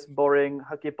serious, boring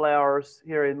hockey players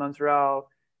here in Montreal.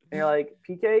 And you're like,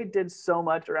 PK did so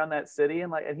much around that city,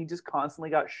 and like, and he just constantly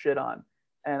got shit on.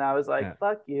 And I was like, Yeah.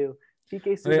 fuck you, PK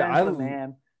Like Subban's the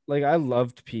man. I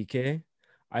loved PK.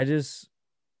 I just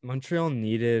Montreal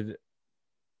needed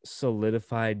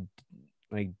solidified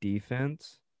like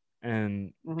defense,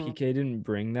 and Mm-hmm. PK didn't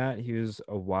bring that. He was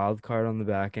a wild card on the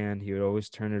back end. He would always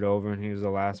turn it over and he was the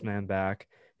last man back.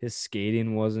 His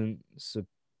skating wasn't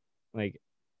like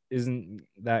isn't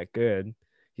that good.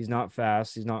 He's not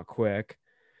fast, he's not quick.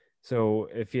 So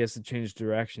if he has to change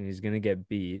direction, he's gonna get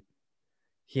beat.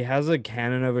 He has a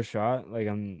cannon of a shot. Like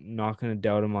I'm not gonna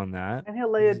doubt him on that. And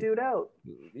he'll lay a He's dude out.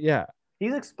 yeah,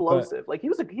 He's but explosive. Like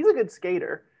he's a good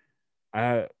skater.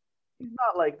 I He's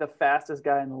not like the fastest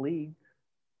guy in the league,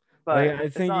 like but I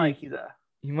it's think not like he's a.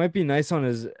 he might be nice on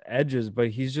his edges, but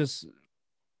he's just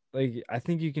like I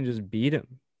think you can just beat him.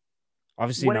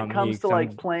 Obviously When not it me, comes to 'cause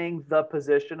like playing the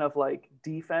position of like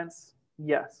defense,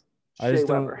 yes, I Shea just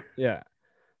Weber. don't yeah.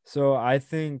 So I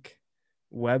think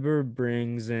Weber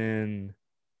brings in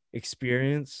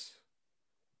experience.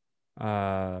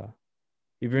 Uh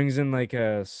he brings in like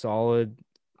a solid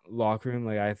locker room.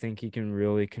 Like I think he can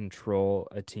really control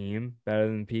a team better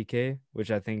than PK,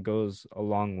 which I think goes a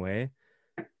long way.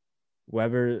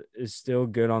 Weber is still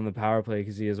good on the power play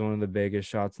because he has one of the biggest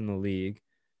shots in the league.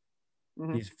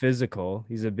 Mm-hmm. He's physical.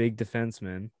 He's a big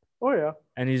defenseman, Oh yeah,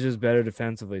 and he's just better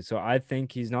defensively. So I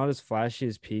think he's not as flashy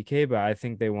as PK, but I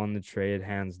think they won the trade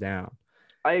hands down.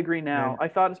 I agree. Now And I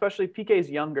thought especially PK's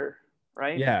younger,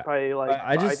 right? yeah, Probably but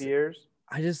like 5 years.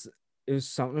 I just, it was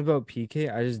something about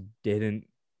PK. I just didn't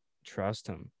trust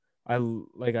him. I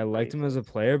liked him as a Racist.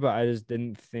 player, but I just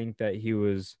didn't think that he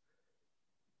was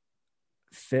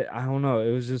fit. I don't know.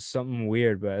 It was just something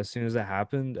weird. But as soon as it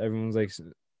happened, everyone's like,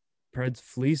 Preds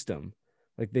fleeced him.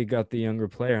 Like they got the younger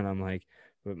player, and I'm like,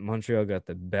 but Montreal got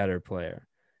the better player.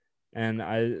 And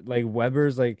I like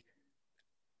Weber's like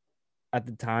at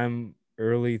the time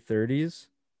early 30s.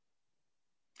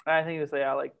 I think he was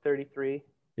yeah like 33.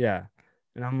 Yeah.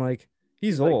 And I'm like,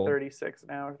 he's He's like old, 36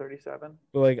 now or 37.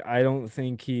 but like I don't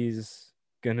think he's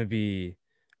gonna be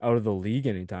out of the league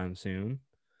anytime soon.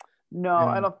 No,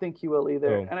 I And don't think he will either.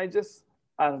 so And I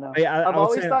don't know. I I've would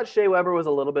always say thought Shea Weber was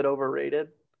a little bit overrated.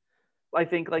 I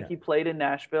think like yeah. he played in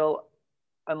Nashville,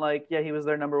 and like yeah, he was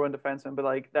their number one defenseman, but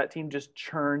like that team just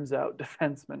churns out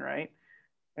defensemen, right?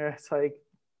 And it's like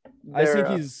I just think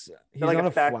they're he's like a not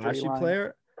a factory flashy line.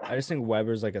 player. I just think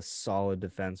Weber's like a solid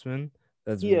defenseman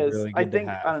that's He is. really I good to think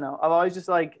I have. don't know. I've always just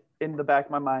like in the back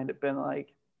of my mind been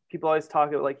like people always talk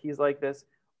about like he's like this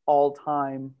all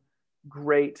time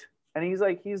great, and he's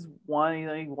won.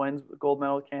 He wins gold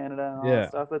medal with Canada and all that Yeah.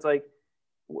 stuff. But it's like,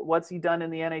 what's he done in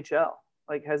the NHL?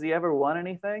 Like, has he ever won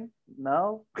anything?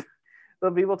 No.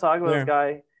 But people talk about this There.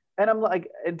 guy, and I'm like,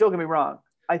 and don't get me wrong.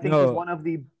 I think he's No. one of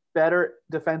the better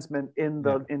defensemen in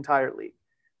Yeah. the entire league.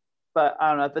 But I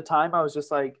don't know. At the time, I was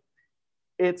just like,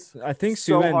 it's I think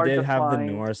so Subban hard did to have the find.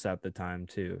 Norse at the time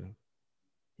too.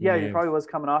 He Yeah, may he have. probably was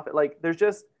coming off it. Like, there's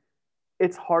just,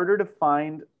 it's harder to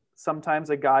find sometimes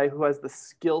a guy who has the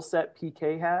skill set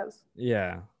PK has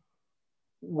Yeah.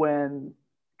 when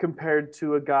compared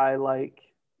to a guy like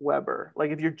Weber.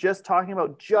 Like, if you're just talking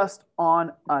about just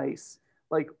on ice,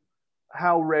 like,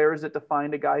 how rare is it to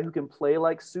find a guy who can play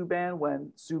like Subban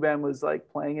when Subban was like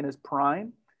playing in his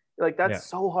prime? Like, that's Yeah.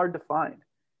 so hard to find.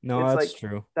 No, It's that's like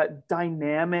true. that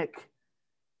dynamic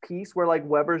piece where like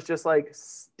Weber's just like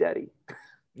steady,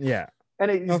 Yeah.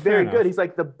 and he's No, fair very good. enough. He's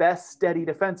like the best steady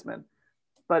defenseman,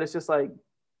 but it's just like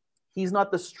he's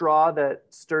not the straw that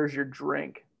stirs your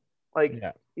drink. Like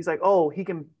Yeah. he's like, oh, he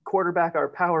can quarterback our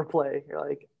power play. You're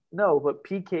like, no, but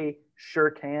PK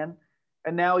sure can.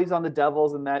 And now he's on the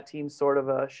Devils, and that team's sort of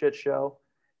a shit show.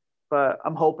 But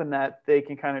I'm hoping that they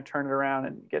can kind of turn it around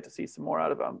and get to see some more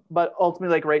out of him. But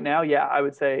ultimately, like right now, yeah, I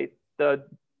would say the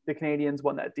Canadians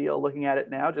won that deal. Looking at it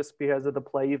now, just because of the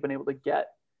play you've been able to get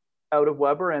out of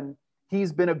Weber, and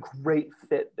he's been a great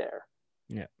fit there,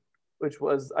 Yeah. which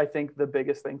was I think the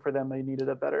biggest thing for them. They needed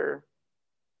a better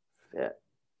fit.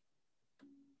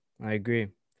 I agree.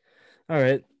 All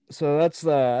right. So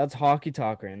that's hockey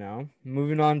talk right now.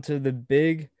 Moving on to the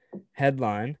big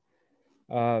headline.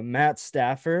 Matt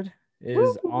Stafford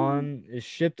Woo! is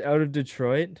shipped out of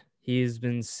Detroit. He's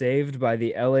been saved by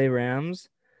the LA Rams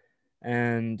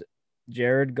and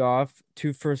Jared Goff,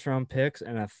 2 first-round picks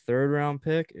and a third-round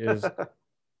pick is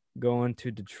going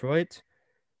to Detroit.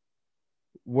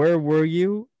 Where were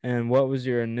you and what was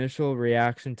your initial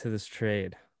reaction to this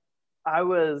trade? I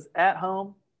was at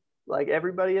home, like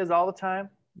everybody is all the time,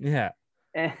 Yeah.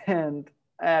 and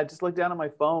I just looked down at my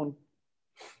phone.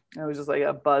 And it was just like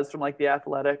a buzz from like the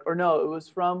Athletic, or no, it was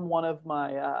from one of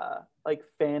my like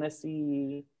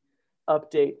fantasy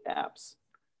update apps.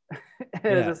 And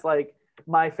it was Yeah. just like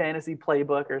my fantasy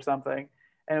playbook or something.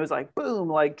 And it was like, boom,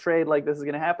 like trade, like this is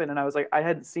going to happen. And I was like, I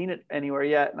hadn't seen it anywhere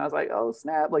yet. And I was like, oh,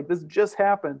 snap, like this just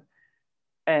happened.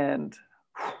 And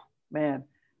man,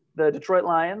 the Detroit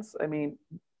Lions, I mean,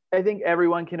 I think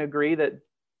everyone can agree that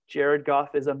Jared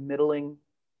Goff is a middling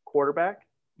quarterback.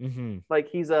 Mm-hmm. Like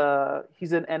he's an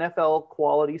NFL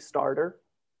quality starter,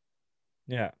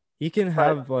 Yeah. He can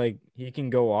but have he can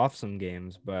go off some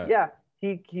games, but yeah,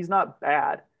 he's not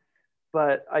bad.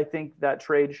 But I think that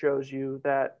trade shows you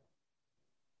that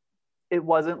it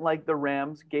wasn't like the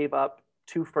Rams gave up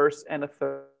 2 firsts and a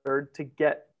third to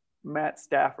get Matt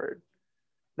Stafford.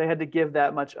 They had to give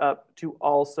that much up to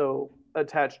also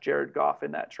attach Jared Goff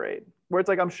in that trade. Where it's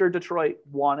like I'm sure Detroit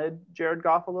wanted Jared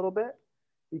Goff a little bit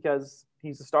because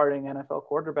he's a starting NFL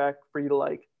quarterback for you to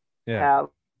like yeah. have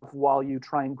while you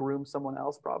try and groom someone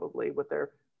else probably with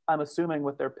their I'm assuming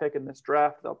with their pick in this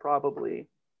draft they'll probably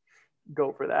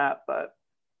go for that. But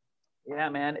yeah,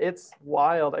 man, it's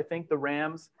wild. I think the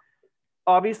Rams,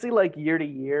 obviously, like year to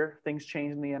year, things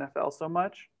change in the NFL so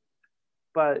much.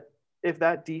 But if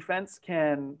that defense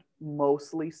can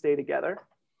mostly stay together,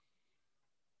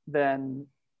 then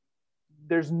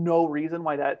there's no reason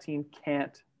why that team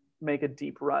can't make a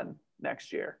deep run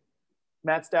next year.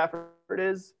 Matt Stafford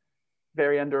is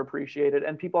very underappreciated.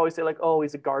 And people always say, like, oh,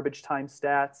 he's a garbage time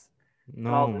stats and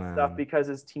all No, this stuff man. because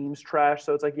his team's trash.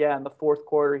 So it's like, yeah, in the fourth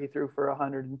quarter, he threw for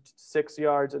 106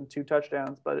 yards and 2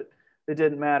 touchdowns, but it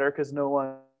didn't matter because no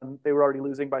one, they were already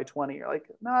losing by 20. You're like,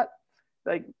 not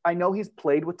like, I know he's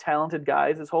played with talented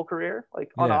guys his whole career.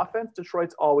 Like on Yeah. offense,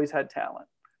 Detroit's always had talent,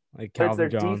 Like but it's their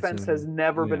Calvin defense has Johnson.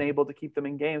 never been Yeah. able to keep them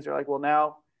in games. You're like, well,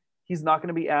 now he's not going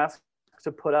to be asked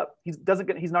to put up, he's not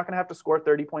going to have to score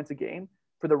 30 points a game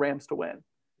for the Rams to win.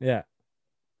 Yeah.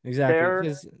 Exactly. They're,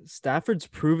 Because Stafford's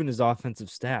proven his offensive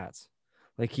stats.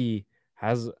 Like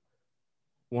has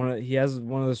he has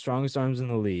one of the strongest arms in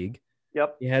the league.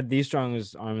 yep. He had the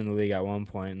strongest arm in the league at one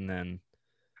point, and then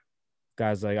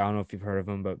guys like I don't know if you've heard of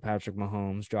him, but Patrick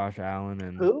Mahomes, Josh Allen,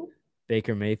 and Who?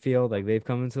 Baker Mayfield, like they've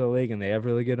come into the league and they have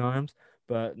really good arms.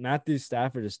 But Matthew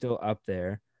Stafford is still up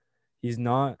there. He's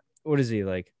not. What is he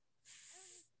like?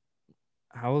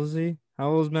 How old is he? How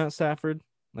old is Matt Stafford?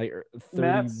 Like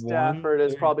Matt 31, Stafford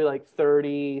is 30. probably like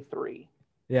 33,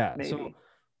 Yeah. So maybe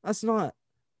that's not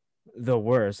the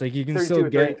worst. Like you can still 32 or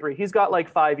get, 33. He's got like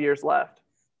 5 years left.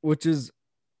 which is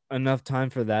enough time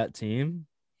for that team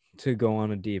to go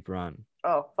on a deep run.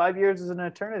 Oh, 5 years is an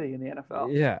eternity in the NFL.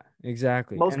 Yeah,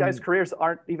 exactly. Most guys' And careers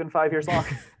aren't even 5 years long.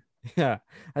 yeah,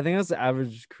 I think that's the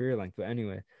average career length. But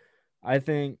anyway, I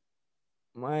think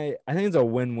I think it's a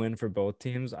win-win for both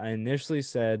teams. I initially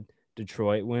said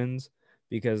Detroit wins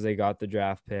because they got the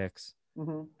draft picks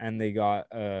Mm-hmm. and they got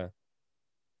a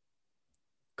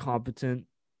competent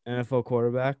NFL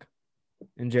quarterback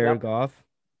in Jared Yep. Goff.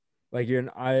 Like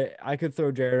I could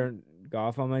throw Jared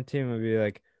Goff on my team and be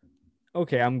like,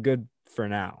 okay, I'm good for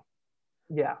now.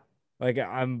 Yeah. Like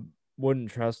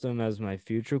wouldn't trust him as my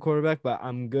future quarterback, but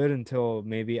I'm good until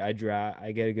maybe I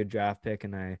get a good draft pick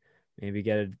and I maybe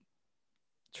get a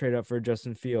trade up for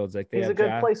Justin Fields. Like they He's a have good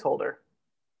draft placeholder.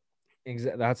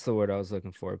 that's the word I was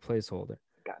looking for, placeholder.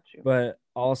 Got you. But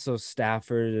also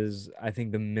Stafford is I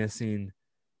think the missing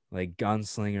like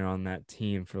gunslinger on that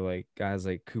team for like guys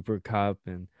like Cooper Cup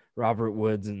and Robert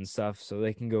Woods and stuff, so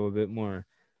they can go a bit more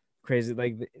crazy.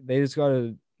 Like they just got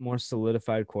a more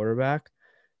solidified quarterback,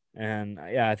 and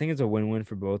yeah, I think it's a win-win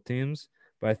for both teams.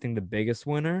 But I think the biggest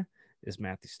winner is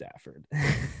Matthew Stafford.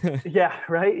 Yeah,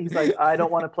 right. He's like, I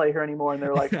don't want to play here anymore, and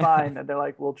they're like, fine, and they're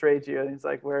like, we'll trade you, and he's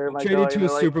like, where am I Traded going? And to a they're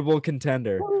like, Super Bowl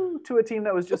contender. woo, to a team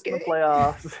that was just in the Okay.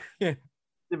 playoffs, Yeah.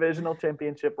 divisional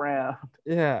championship round.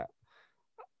 Yeah. If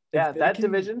Yeah, they that can,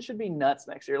 division should be nuts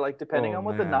next year. Like, depending oh on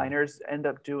what the man. Niners end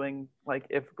up doing, like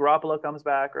if Garoppolo comes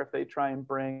back or if they try and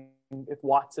bring, if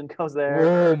Watson goes there,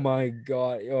 Oh or my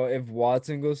God. Yo, if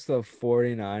Watson goes to the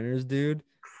 49ers, dude,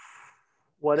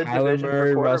 what a Kyler division for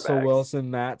Murray, Russell quarterbacks.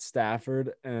 Wilson, Matt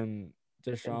Stafford, and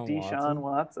And Deshaun Deshaun Watson.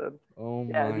 Watson. Oh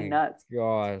Yeah, it'd be my nuts.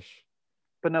 gosh.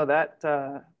 But no,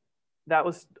 that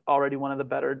was already one of the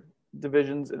better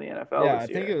divisions in the NFL Yeah, I this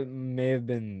think year. it may have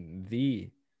been the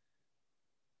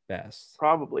best.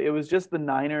 Probably. It was just the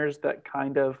Niners that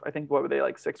kind of, I think, what were they,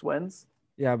 like 6 wins?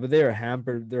 Yeah, but they were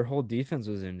hampered. Their whole defense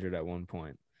was injured at one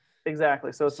point.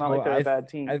 Exactly. So it's not So like they're a bad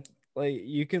team. I like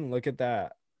you can look at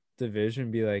that division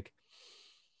and be like,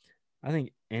 I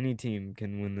think any team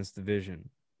can win this division.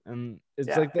 And it's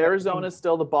Yeah. like that thing. Arizona's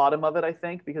still the bottom of it, I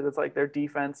think, because it's like their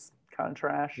defense kind of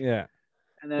trash. Yeah.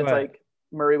 And then it's But like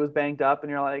Murray was banged up, and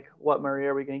you're like, what Murray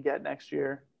are we going to get next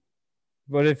year?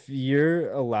 but if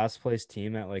you're a last place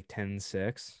team at like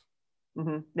 10-6,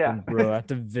 Yeah. then bro, that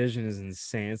division is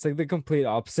insane. It's like the complete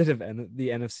opposite of the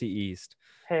NFC East.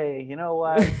 Hey, you know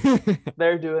what?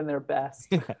 They're doing their best.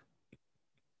 Yeah.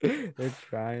 They're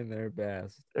trying their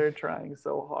best. They're trying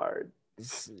so hard.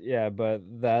 Yeah, but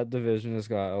that division has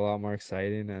got a lot more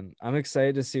exciting, and I'm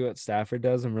excited to see what Stafford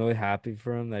does. I'm really happy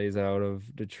for him that he's out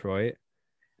of Detroit.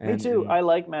 Me too. And I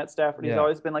like Matt Stafford. He's yeah,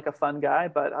 always been like a fun guy,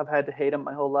 but I've had to hate him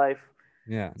my whole life.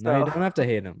 yeah. No, you So don't have to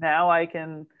hate him. now I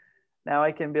can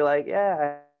be like,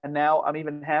 yeah. And now I'm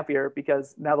even happier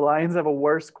because now the Lions have a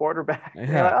worse quarterback. And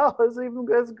you're like, Yeah, oh,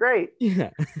 this is great. yeah,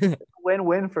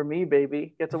 Win-win for me,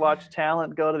 baby. Get to watch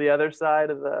talent go to the other side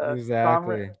of the conference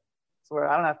exactly. where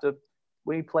I don't have to.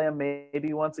 We play them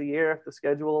maybe once a year if the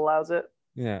schedule allows it.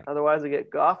 Yeah. Otherwise, I get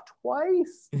Goff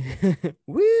twice.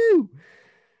 Woo!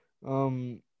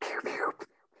 Um,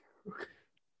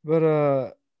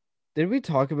 but did we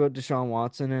talk about Deshaun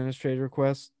Watson and his trade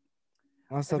request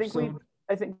last I think we episode?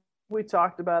 I think we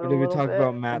talked about Or it a did we little talk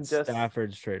about bit Matt and just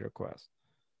Stafford's trade request?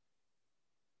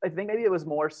 I think maybe it was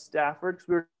more Stafford because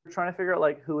we were trying to figure out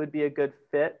like who would be a good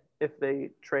fit if they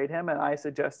trade him, and I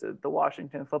suggested the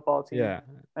Washington football team, Yeah.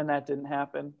 and that didn't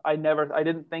happen. I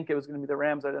didn't think it was going to be the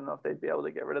Rams. I didn't know if they'd be able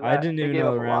to get rid of I that. didn't They even gave know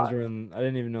up the a Rams lot, were in I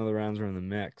didn't even know the Rams were in the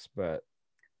mix, but it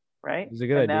right? was a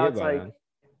good And now idea it's by like them.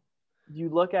 you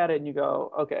look at it and you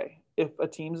go, okay, if a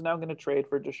team's now going to trade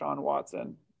for Deshaun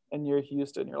Watson and you're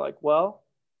Houston, you're like, well,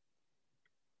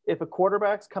 if a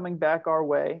quarterback's coming back our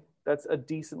way, that's a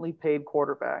decently paid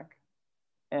quarterback,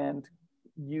 and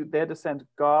they had to send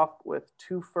Goff with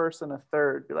 2 firsts and a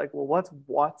third. Be like, well, what's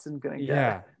Watson gonna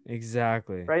Yeah, get?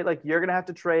 exactly. Right? Like you're gonna have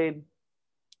to trade.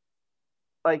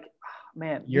 Like,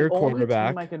 man, the Your only team I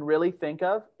quarterback. can really think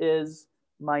of is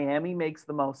Miami makes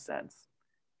the most sense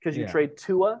because you Yeah. trade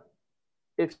Tua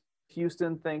if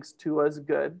Houston thinks Tua's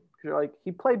good. Because you're like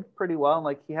he played pretty well and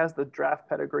like he has the draft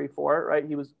pedigree for it, right?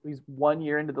 He's 1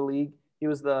 year into the league. He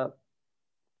was the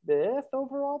fifth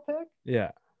overall pick,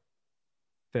 Yeah.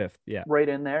 Fifth. Yeah. right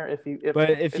in there. But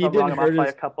If I'm wrong, I'm off by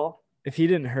a couple. if he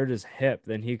didn't hurt his hip,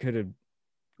 then he could have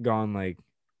gone like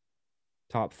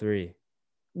top 3.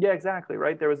 Yeah, exactly.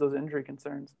 Right. There was those injury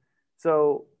concerns.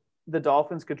 So the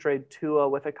Dolphins could trade Tua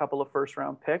with a couple of first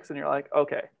round picks, and you're like,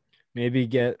 okay, Maybe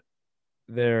get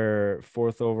their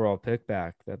 4th overall pick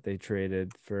back that they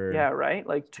traded yeah, for. right.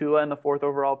 Like Tua and the fourth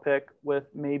overall pick with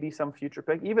maybe some future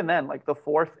pick. Even then, like the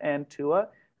fourth and Tua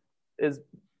is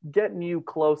getting you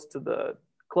close to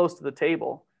the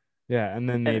table. Yeah, and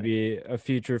then And maybe a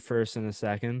future first and a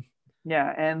second.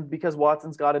 yeah, and because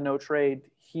Watson's got a no trade,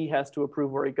 he has to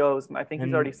approve where he goes. And I think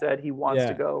he's already And said he wants to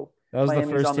yeah, go. that was the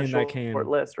Miami's first on the team that short came.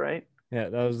 list, right? Yeah,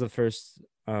 that was the first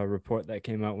report that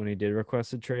came out when he did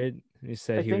request a trade. He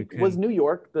said I he think would was can. New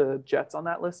York the Jets on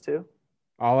that list too.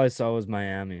 All I saw was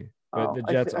Miami, but the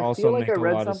Oh, Jets I also feel like I make a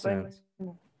read lot of something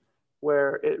sense.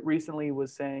 where it recently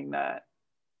was saying that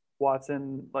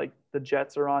Watson, like the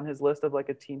Jets are on his list of like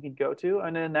a team he'd go to.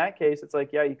 And in that case, it's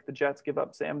like, yeah, the Jets give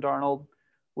up Sam Darnold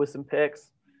with some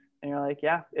picks. And you're like,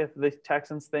 yeah, if the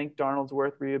Texans think Darnold's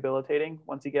worth rehabilitating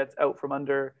once he gets out from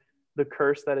under the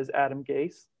curse that is Adam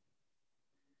Gase,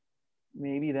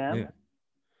 maybe Yeah, them.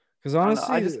 because I don't know.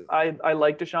 honestly, I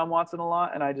like Deshaun Watson a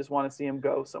lot, and I just want to see him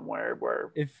go somewhere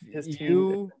where if his team is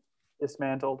you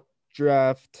dismantled.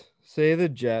 draft, say the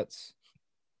Jets,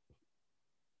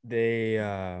 they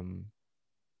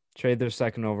trade their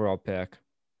 2nd overall pick,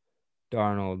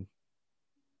 Darnold,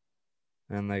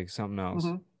 and like something else.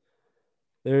 Mm-hmm.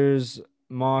 There's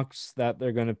mocks that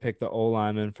they're gonna pick the O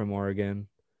lineman from Oregon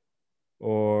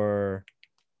or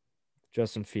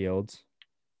Justin Fields.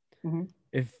 Mm-hmm.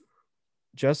 If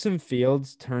Justin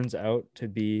Fields turns out to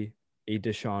be a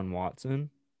Deshaun Watson,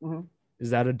 Mm-hmm. is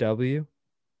that a W?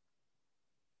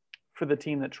 For the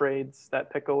team that trades that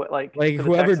pick away, like Like for the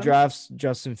whoever Texans. drafts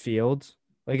Justin Fields,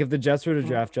 like if the Jets were to Mm-hmm.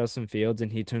 draft Justin Fields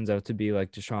and he turns out to be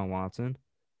like Deshaun Watson,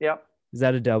 Yep. is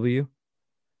that a W?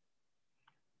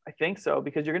 I think so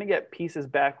because you're going to get pieces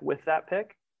back with that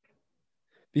pick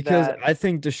Because that I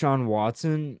think Deshaun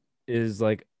Watson is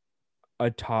like a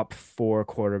top four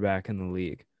quarterback in the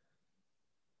league.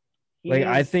 Like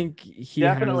I he's think he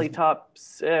definitely has top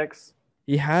six.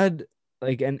 he had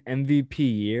like an MVP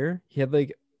year. He had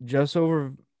like just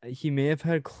over he may have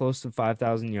had close to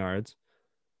 5,000 yards,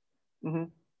 Mm-hmm.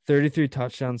 33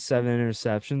 touchdowns, 7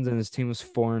 interceptions, and his team was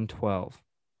 4-12.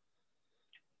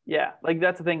 Yeah, like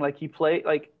that's the thing. Like he played.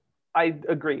 Like I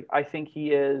agree. I think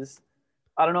he is.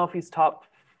 I don't know if he's top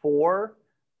four,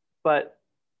 but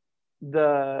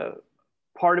the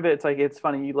part of it's like it's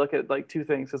funny. You look at like two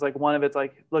things. It's like one of it's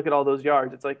like look at all those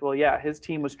yards. It's like well, yeah, his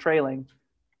team was trailing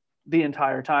the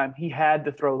entire time. He had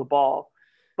to throw the ball,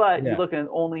 but you Yeah. look at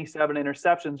only 7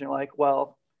 interceptions. And you're like,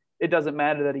 well, it doesn't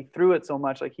matter that he threw it so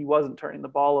much. Like he wasn't turning the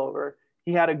ball over.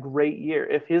 He had a great year.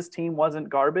 If his team wasn't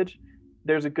garbage,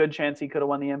 there's a good chance he could have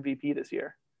won the MVP this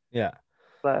year. Yeah.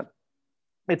 But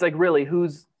it's like really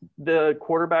who's the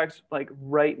quarterbacks like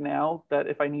right now that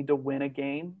if I need to win a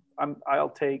game, I'll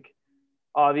take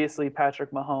obviously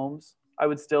Patrick Mahomes. I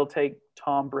would still take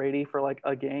Tom Brady for like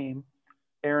a game.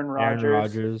 Aaron Aaron Rodgers,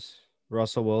 Rodgers,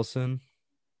 Russell Wilson,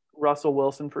 Russell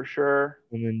Wilson for sure.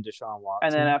 and then Deshaun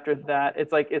And then Watson. after that,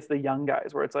 it's like it's the young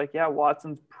guys where it's like, yeah,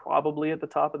 Watson's probably at the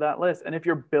top of that list. And if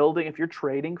you're building, if you're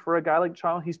trading for a guy like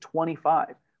Child, he's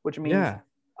 25, which means Yeah.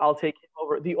 I'll take him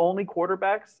over. The only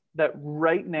quarterbacks that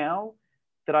right now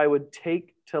that I would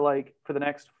take to like for the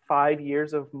next 5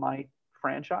 years of my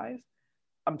franchise,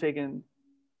 I'm taking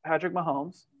Patrick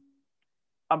Mahomes.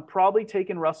 I'm probably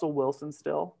taking Russell Wilson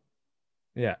still.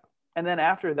 Yeah. And then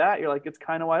after that, you're like, it's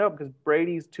kind of wide open because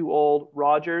Brady's too old.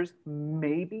 Rodgers,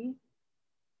 maybe.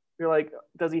 You're like,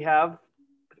 does he have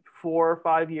 4 or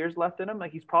 5 years left in him?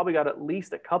 Like he's probably got at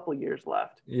least a couple years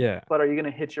left. Yeah. But are you going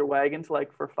to hitch your wagon to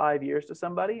like for 5 years to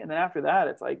somebody? And then after that,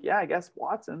 it's like, yeah, I guess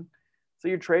Watson. So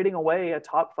you're trading away a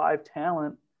top five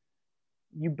talent.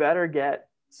 You better get.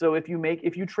 So if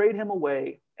you trade him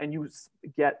away and you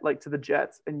get like to the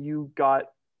Jets and you got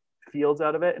Fields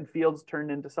out of it and Fields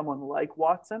turned into someone like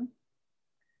Watson,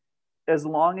 as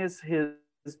long as his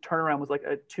turnaround was like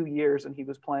 2 years and he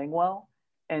was playing well,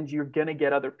 and you're gonna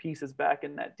get other pieces back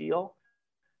in that deal,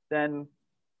 then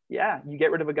yeah, you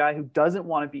get rid of a guy who doesn't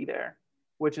want to be there,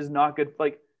 which is not good.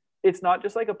 Like it's not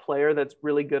just like a player that's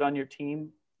really good on your team.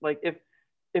 Like if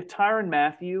Tyrann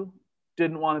Mathieu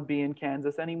didn't want to be in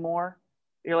Kansas anymore,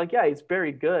 you're like, yeah, he's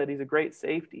very good. He's a great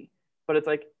safety, but it's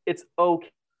like it's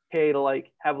okay to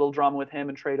like have a little drama with him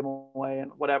and trade him away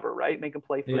and whatever, right? Make him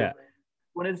play for you. Yeah.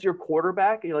 When it's your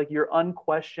quarterback, you're like your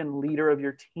unquestioned leader of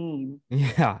your team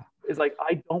Yeah. is like,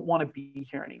 I don't want to be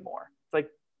here anymore. It's like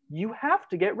you have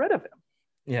to get rid of him.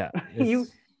 Yeah. you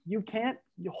It's you can't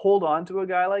hold on to a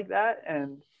guy like that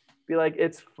and be like,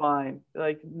 it's fine.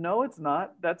 Like, no, it's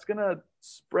not. That's gonna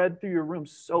spread through your room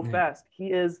so yeah. fast.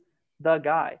 He is the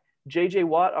guy. JJ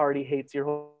Watt already hates your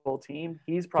whole team.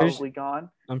 He's Pretty, probably gone.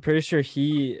 I'm pretty sure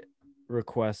he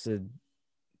requested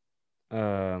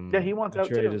Yeah, he wants a out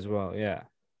trade too. as well. Yeah.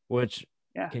 Which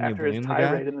Yeah, can you after his blame the guy?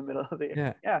 tirade in the middle of the year.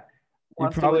 Yeah. Yeah, He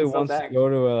wants to probably win so wants to bad. go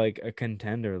to a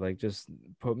contender. Like just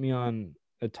put me on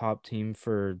a top team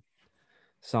for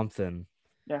something.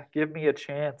 Yeah, give me a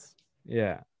chance.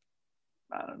 Yeah.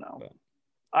 I don't know. But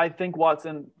I think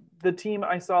Watson, the team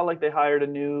I saw, like they hired a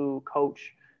new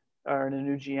coach or a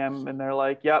new GM, and they're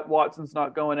like, yeah, Watson's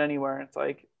not going anywhere. It's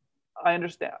like, I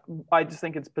understand. I just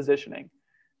think it's positioning.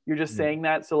 You're just yeah. saying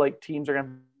that so like teams are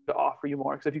going to offer you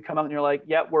more. Because if you come out and you're like,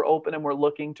 yeah, we're open and we're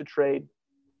looking to trade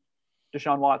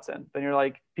Deshaun Watson, then you're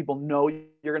like, people know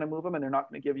you're going to move him and they're not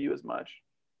going to give you as much.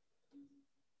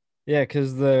 Yeah,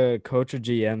 because the coach or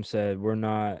GM said we're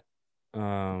not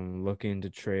looking to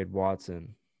trade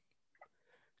Watson.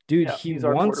 Dude, Yeah, he he's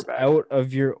our wants quarterback. out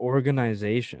of your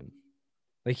organization.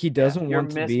 Like he Yeah, doesn't you're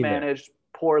want to be there. mismanaged,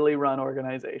 poorly run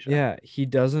organization. Yeah, he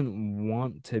doesn't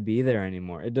want to be there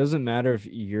anymore. It doesn't matter if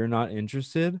you're not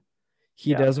interested.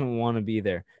 He Yeah, doesn't want to be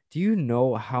there. Do you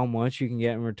know how much you can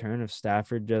get in return if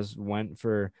Stafford just went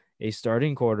for a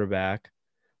starting quarterback,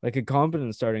 like a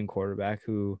competent starting quarterback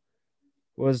who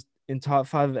was in top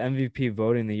five MVP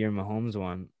voting the year Mahomes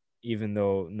won? even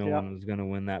though no Yeah. one was going to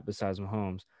win that besides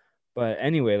Mahomes. But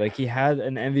anyway, like he had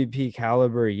an MVP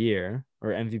caliber year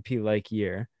or MVP like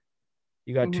year.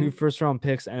 You got Hmm. two first round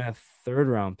picks and a third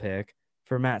round pick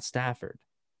for Matt Stafford.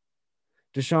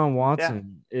 Deshaun Yeah.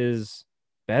 Watson is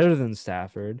better than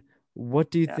Stafford.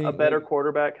 What do you Yeah. A think? better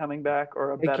quarterback coming back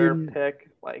or a Like better pick.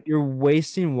 Like, you're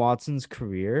wasting Watson's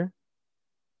career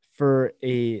for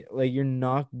a like you're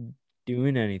not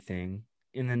doing anything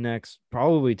in the next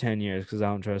probably 10 years because I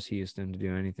don't trust Houston to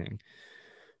do anything.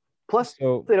 plus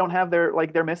So they don't have their,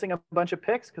 like, they're missing a bunch of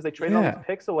picks because they traded all these yeah.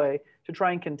 picks away to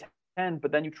try and contend,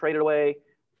 but then you traded away,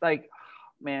 like,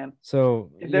 man, So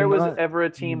if you're there was not ever a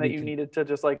gonna team that be you needed to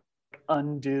just like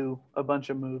undo a bunch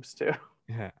of moves to.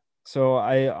 yeah. So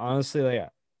I honestly like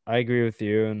I agree with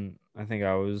you and I think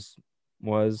I was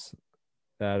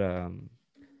that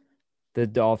the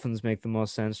Dolphins make the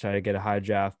most sense. Try to get a high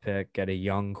draft pick, get a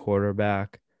young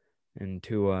quarterback and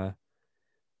Tua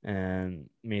and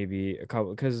maybe a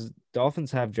couple because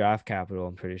Dolphins have draft capital,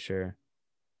 I'm pretty sure.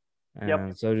 Yep.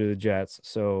 And so do the Jets.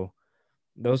 So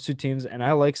those two teams, and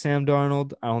I like Sam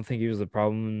Darnold. I don't think he was the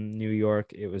problem in New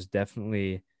York. It was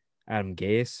definitely Adam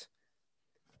Gase.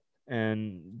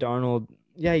 And Darnold,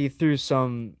 yeah, he threw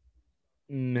some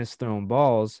misthrown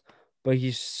balls, but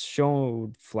he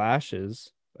showed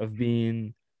flashes of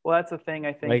being Well, that's the thing.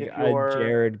 I think like if a you're,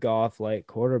 Jared Goff like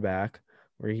quarterback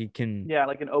where he can yeah,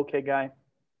 like an okay guy,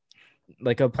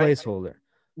 like a right? placeholder.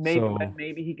 Maybe, So and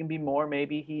maybe he can be more.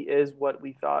 Maybe he is what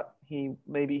we thought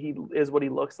maybe he is what he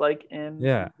looks like in New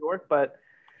yeah, York. But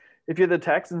if you're the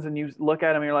Texans and you look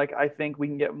at him, you're like, I think we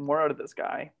can get more out of this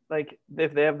guy. Like,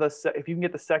 if they have if you can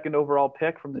get the second overall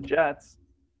pick from the Jets,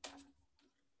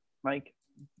 like,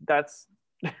 that's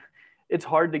it's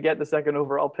hard to get the second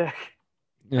overall pick.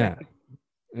 yeah,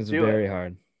 it's Do it, very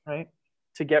hard. right?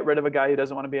 To get rid of a guy who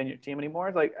doesn't want to be on your team anymore.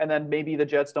 It's like, and then maybe the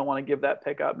Jets don't want to give that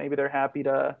pick up. Maybe they're happy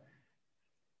to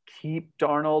keep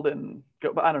Darnold and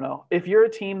go. But I don't know. If you're a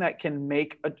team that can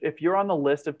if you're on the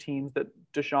list of teams that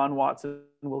Deshaun Watson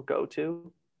will go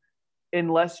to,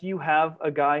 unless you have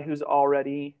a guy who's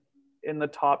already in the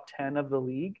top 10 of the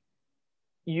league,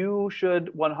 you should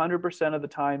 100% of the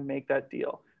time make that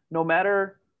deal. No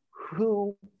matter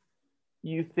who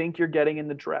you think you're getting in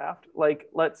the draft. Like,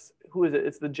 who is it?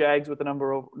 It's the Jags with the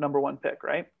number one pick,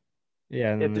 right?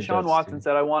 Yeah, and then If the Deshaun Jets Watson too.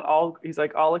 said, he's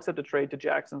like, I'll accept a trade to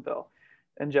Jacksonville.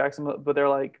 And Jacksonville, but they're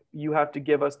like, you have to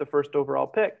give us the first overall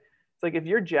pick. It's like, if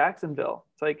you're Jacksonville,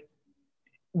 it's like,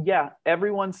 yeah,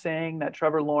 everyone's saying that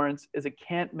Trevor Lawrence is a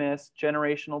can't miss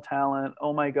generational talent.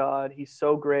 Oh my God, he's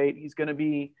so great. He's going to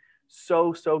be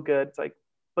so, so good. It's like,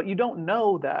 but you don't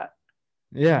know that.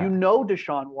 You Yeah, know,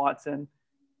 Deshaun Watson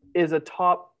is a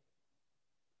top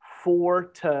 4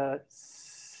 to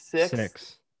 6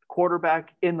 6.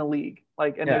 quarterback in the league.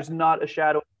 Like, and Yeah, there's not a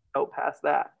shadow of a doubt past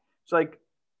that. So, like,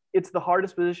 it's the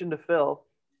hardest position to fill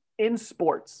in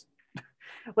sports.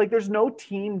 Like, there's no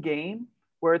team game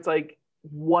where it's like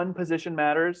one position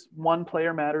matters, one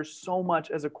player matters so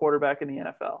much as a quarterback in the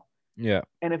NFL. yeah,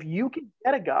 And if you can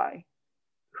get a guy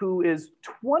who is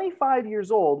 25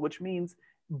 years old, which means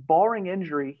barring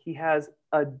injury, he has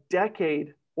a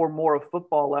decade or more of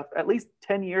football left, at least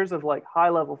 10 years of like high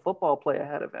level football play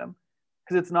ahead of him.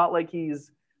 Because it's not like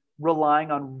he's relying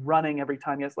on running every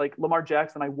time. Yes, like Lamar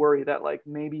Jackson, I worry that like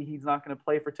maybe he's not going to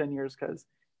play for 10 years because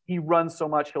he runs so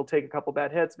much, he'll take a couple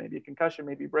bad hits, maybe a concussion,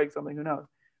 maybe break something, who knows.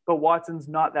 But Watson's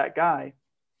not that guy.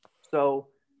 So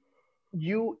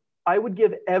I would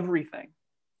give everything.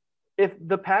 If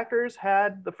the Packers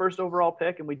had the first overall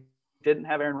pick and we didn't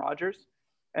have Aaron Rodgers,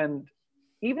 and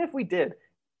even if we did,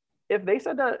 if they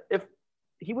said that if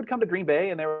he would come to Green Bay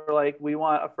and they were like, we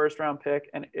want a first round pick,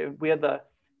 and if we had the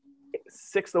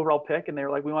sixth overall pick and they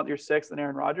were like, we want your sixth and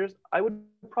Aaron Rodgers, I would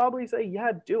probably say,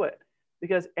 yeah, do it.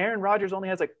 Because Aaron Rodgers only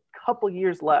has a couple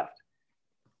years left.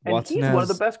 And Watson he's one of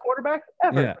the has best quarterbacks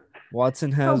ever. yeah,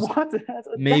 Watson Deshaun has Watson has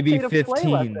a maybe decade of play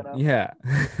left 15. in him. Yeah.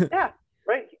 Yeah,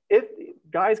 right. If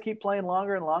guys keep playing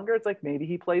longer and longer, it's like maybe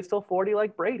he plays till 40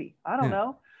 like Brady. I don't Yeah.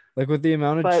 know. Like with the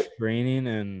amount of But training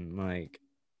and like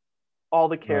all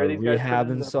the care these guys put rehab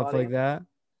into and their stuff like body, that,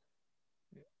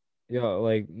 like all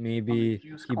the maybe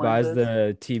juice he buys cleanses.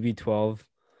 the TB12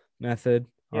 method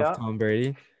off Yeah, Tom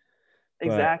Brady. But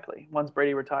exactly. Once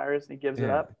Brady retires and he gives it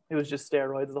yeah, up, it was just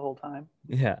steroids the whole time.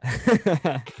 yeah.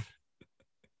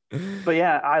 But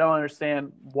yeah, I don't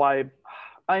understand why.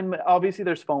 I'm obviously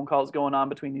there's phone calls going on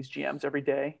between these GMs every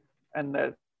day,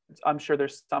 and I'm sure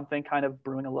there's something kind of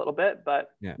brewing a little bit. But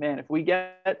Yeah, man, if we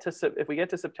get to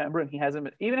September and he hasn't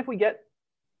been, even if we get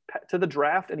to the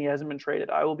draft and he hasn't been traded,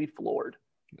 I will be floored.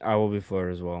 I will be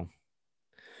floored as well.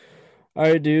 All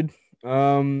right, dude.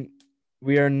 Um,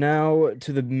 We are now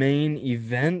to the main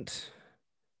event,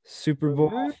 Super Bowl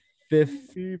The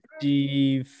event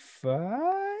 55.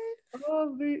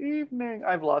 of the evening.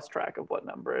 I've lost track of what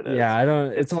number it Yeah, is. I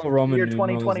don't. It's It's all the Roman year numerals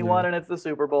 2021 now. and it's the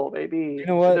Super Bowl, You baby.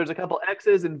 know what? There's a couple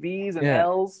X's and V's and Yeah,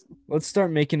 L's. let's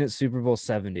start making it Super Bowl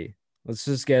 70. Let's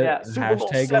just get Yeah, a Super Bowl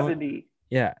hashtag going. 70.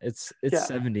 Yeah, it's Yeah.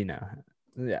 70 now.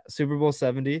 Yeah, Super Bowl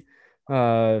 70,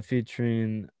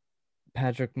 featuring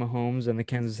Patrick Mahomes and the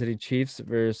Kansas City Chiefs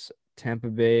versus Tampa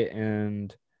Bay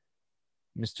and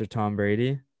Mr. Tom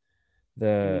Brady,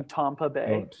 the Tampa Bay.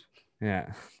 goat.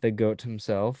 Yeah, the goat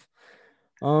himself.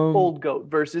 Um, Old goat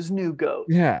versus new goat.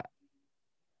 yeah.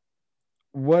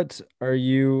 What are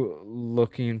you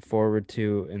looking forward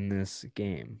to in this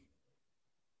game,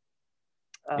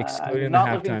 excluding the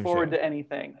Not looking halftime forward show? to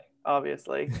anything,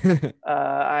 obviously.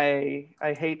 I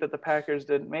hate that the Packers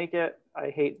didn't make it. I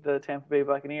hate the Tampa Bay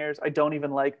Buccaneers. I don't even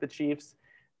like the Chiefs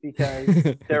because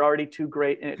they're already too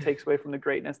great, and it takes away from the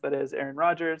greatness that is Aaron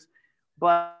Rodgers.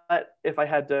 But if I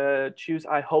had to choose,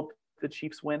 I hope the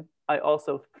Chiefs win. I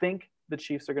also think the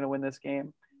Chiefs are going to win this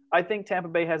game. I think Tampa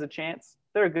Bay has a chance.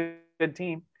 They're a good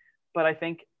team, but I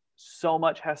think so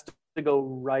much has to go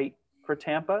right for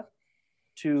Tampa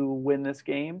to win this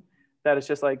game that it's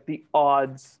just like the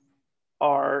odds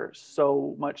are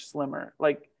so much slimmer.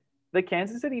 Like the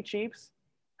Kansas City Chiefs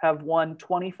have won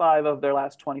 25 of their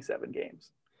last 27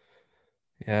 games.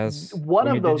 Yes. One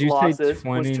of Wait, did those you say losses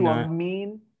was to a 29?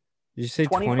 mean Did you say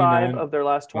 25 29? of their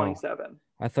last Oh, 27.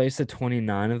 I thought you said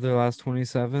 29 of their last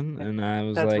 27, and I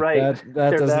was That's like, right. that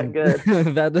They're that doesn't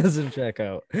good. that doesn't check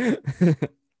out.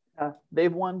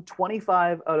 They've won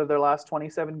 25 out of their last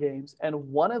 27 games, and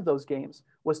one of those games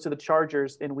was to the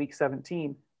Chargers in Week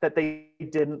 17 that they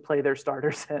didn't play their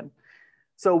starters in.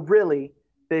 So really,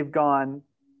 they've gone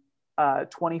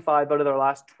 25 out of their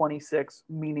last 26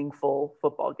 meaningful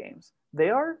football games. They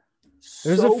are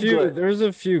so good. There's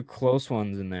a few close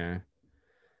ones in there.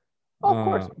 Of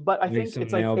course, but I Like think some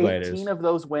it's like nail 18 biters. of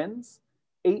those wins.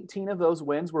 18 of those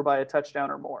wins were by a touchdown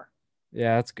or more.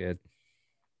 Yeah, that's good.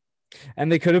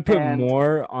 And they could have put And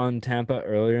more on Tampa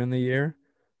earlier in the year,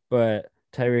 but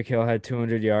Tyreek Hill had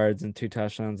 200 yards and two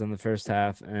touchdowns in the first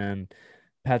half, and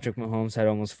Patrick Mahomes had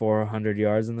almost 400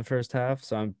 yards in the first half.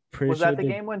 So I'm pretty was sure that the they,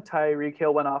 game when Tyreek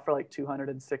Hill went off for like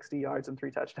 260 yards and three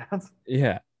touchdowns?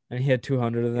 yeah, and he had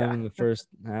 200 of them Yeah. in the first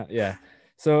half. Yeah.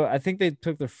 So I think they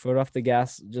took their foot off the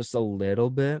gas just a little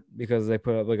bit because they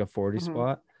put up like a 40 Mm-hmm.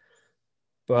 spot.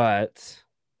 But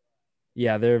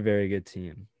yeah, they're a very good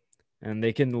team, and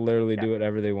they can literally Yeah. do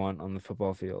whatever they want on the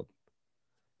football field.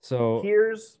 So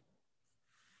Here's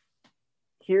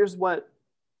here's what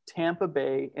Tampa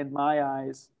Bay, in my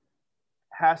eyes,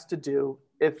 has to do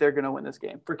if they're going to win this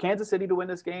game. For Kansas City to win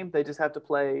this game, they just have to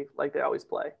play like they always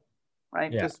play,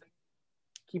 right? yeah, Just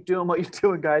keep doing what you're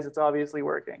doing, guys. It's obviously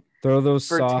working. throw those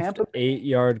For soft Tampa Bay, 8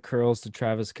 yard curls to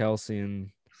Travis Kelsey, and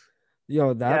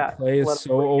that yeah, play is let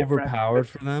so him get for overpowered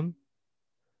for them.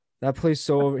 That play's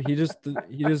so over. He just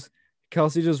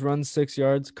Kelsey just runs 6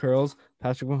 yards, curls.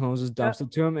 Patrick Mahomes just Yeah. dumps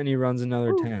it to him, and he runs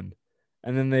another Woo. 10.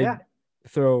 And then they Yeah.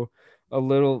 throw a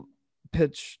little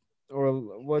pitch, or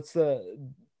what's the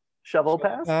Shovel shovel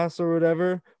pass. pass or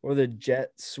whatever, or the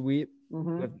jet sweep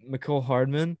Mm-hmm. with McCole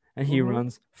Hardman, and he Mm-hmm.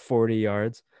 runs 40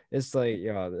 yards. It's like,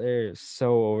 they're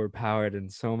so overpowered in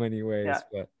so many ways. Yeah.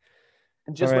 But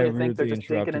And just sorry, I when you think they're rudely just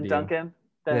dinking interrupted and you. dunking,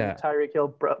 then Yeah, Tyreek Hill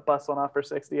busts one off for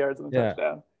 60 yards and a yeah,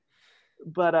 touchdown.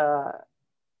 But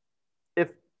if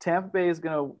Tampa Bay is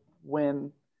going to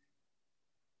win,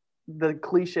 the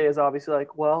cliche is obviously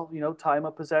like, well, time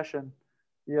of possession.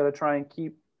 You got to try and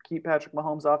keep Patrick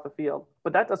Mahomes off the field,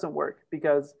 but that doesn't work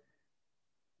because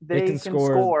they they can can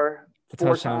score score a four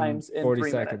touchdown in times in 40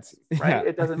 3 minutes, seconds. right? Yeah.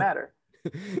 It doesn't matter.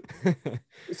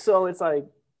 So it's like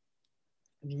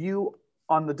you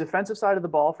on the defensive side of the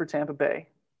ball for Tampa Bay,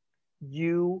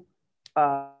 you,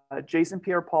 Jason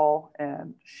Pierre-Paul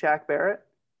and Shaq Barrett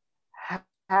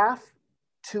have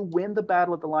to win the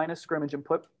battle at the line of scrimmage and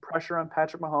put pressure on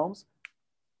Patrick Mahomes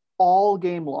all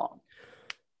game long.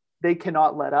 They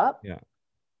cannot let up Yeah.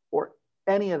 or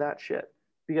any of that shit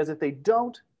because if they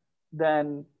don't,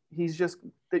 then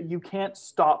that you can't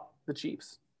stop the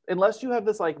Chiefs unless you have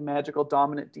this like magical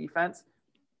dominant defense.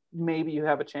 Maybe you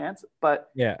have a chance,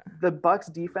 but Yeah. the Bucks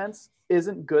defense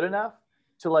isn't good enough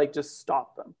to like just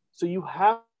stop them. So you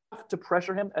have to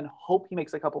pressure him and hope he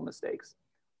makes a couple mistakes.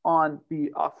 On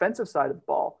the offensive side of the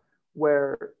ball,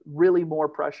 where really more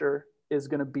pressure is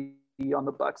going to be on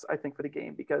the Bucks, I think, for the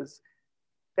game because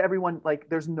everyone like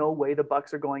there's no way the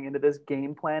Bucks are going into this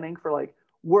game planning for like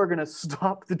we're going to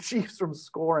stop the Chiefs from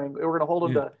scoring. We're going to hold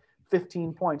them Yeah. to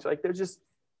 15 points. Like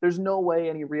there's no way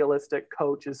any realistic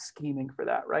coach is scheming for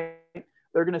that, right?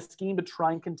 They're going to scheme to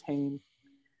try and contain,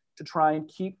 to try and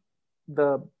keep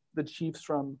the the Chiefs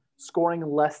from scoring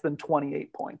less than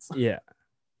 28 points, Yeah.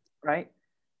 right?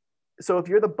 So if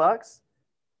you're the Bucks,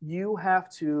 you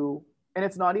have to, and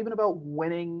it's not even about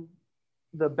winning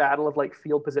the battle of like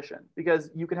field position, because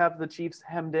you could have the Chiefs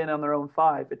hemmed in on their own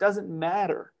 5. It doesn't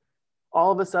matter.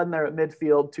 All of a sudden they're at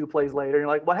midfield 2 plays later. And you're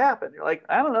like, what happened? You're like,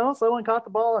 I don't know. Someone caught the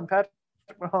ball and Patrick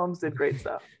Mahomes did great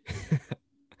stuff.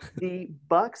 The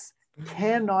Bucks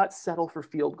cannot settle for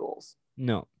field goals.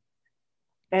 No,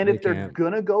 And they if they're can't.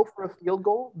 going to go for a field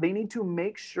goal, they need to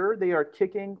make sure they are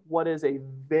kicking what is a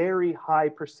very high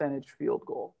percentage field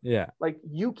goal. Yeah. Like,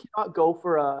 you cannot go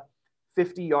for a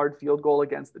 50-yard field goal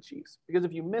against the Chiefs, because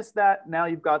if you miss that, now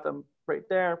you've got them right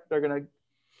there.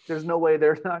 There's no way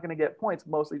they're not going to get points.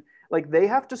 Mostly, like, they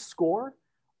have to score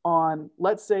on,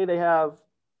 let's say they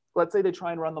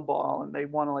try and run the ball and they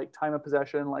want to like time a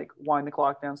possession, like wind the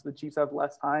clock down so the Chiefs have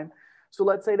less time. So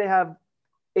let's say they have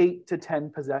 8 to 10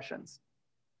 possessions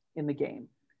in the game.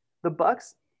 The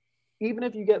Bucks, even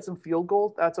if you get some field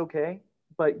goals, that's okay,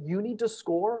 but you need to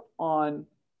score on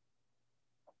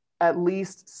at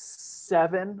least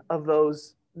 7 of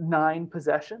those 9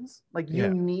 possessions. Like, you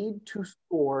Yeah. need to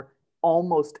score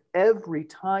almost every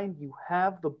time you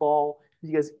have the ball,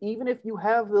 because even if you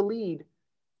have the lead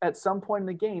at some point in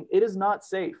the game, it is not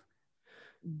safe.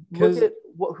 Look Because at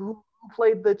who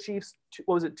played the Chiefs.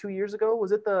 What was it, 2 years ago?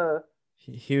 Was it the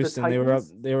Houston, they were up.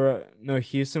 Titans They were no.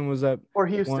 Houston was up or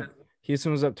Houston? one.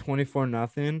 Houston was up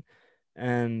 24-0,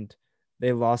 and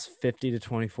they lost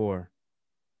 50-24.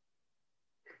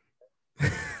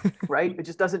 Right? It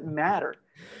just doesn't matter.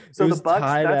 It So the was Bucks,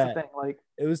 tied that's the at thing. Like,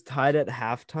 it was tied at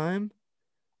halftime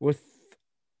with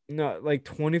no like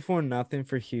 24-0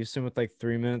 for Houston with like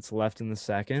 3 minutes left in the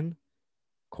second yeah,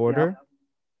 quarter,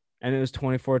 and it was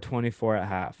 24-24 at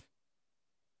half.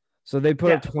 So they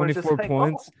put up yeah. Where it's just 24 like, oh,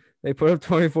 points. They put up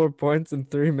 24 points in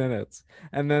 3 minutes,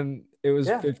 and then it was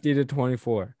yeah.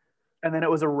 50-24. And then it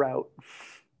was a rout.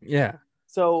 Yeah.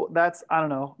 So that's, I don't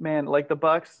know, man. Like, the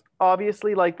Bucks,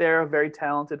 obviously, like, they're a very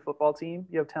talented football team.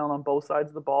 You have talent on both sides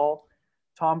of the ball.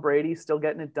 Tom Brady's still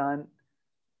getting it done,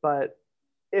 but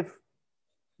if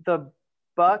the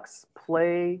Bucks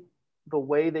play the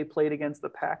way they played against the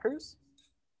Packers,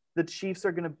 the Chiefs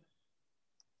are going to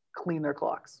clean their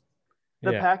clocks.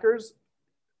 The Yeah. Packers,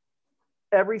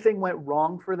 everything went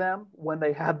wrong for them when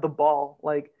they had the ball.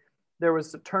 Like, there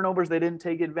was turnovers they didn't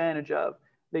take advantage of.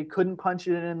 They couldn't punch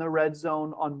it in the red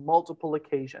zone on multiple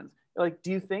occasions. Like,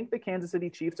 do you think the Kansas City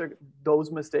Chiefs are those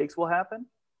mistakes will happen?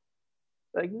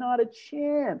 Like, not a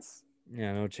chance.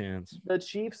 Yeah, no chance. The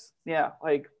Chiefs, yeah,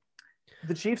 like,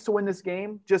 the Chiefs to win this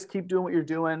game, just keep doing what you're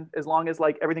doing. As long as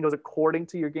like everything goes according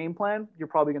to your game plan, you're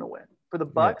probably going to win. For the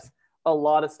Yeah. Bucks, a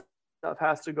lot of stuff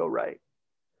has to go right.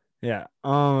 Yeah.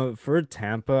 For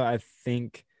Tampa, I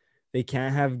think they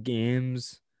can't have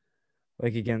games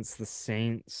like against the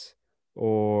Saints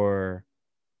or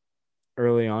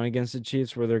early on against the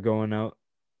Chiefs where they're going out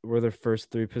where their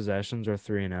first 3 possessions are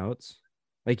 3-and-outs.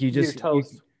 Like you You're just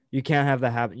toast. you can't have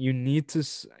that happen. You need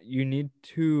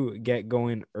to get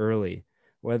going early.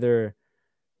 Whether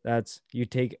that's you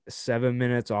take 7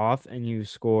 minutes off and you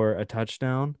score a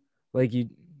touchdown, like you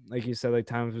said, like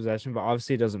time of possession, but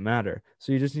obviously it doesn't matter.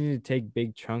 So you just need to take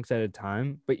big chunks at a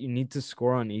time, but you need to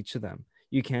score on each of them.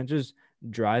 You can't just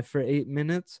drive for 8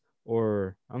 minutes,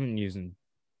 or I'm using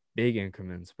big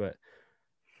increments, but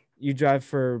you drive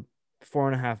for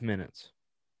 4.5 minutes,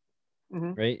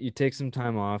 Mm-hmm. right? You take some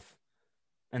time off,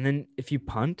 and then if you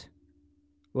punt,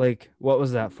 like what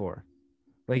was that for?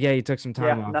 Like, yeah, you took some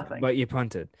time Yeah, off, nothing. but you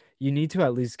punted. You need to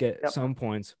at least get Yep. some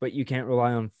points, but you can't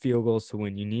rely on field goals to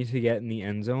win. You need to get in the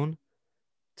end zone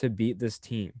to beat this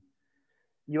team.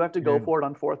 You have to go And for it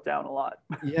on fourth down a lot.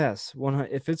 yes,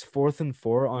 if it's 4th and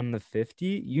 4 on the 50,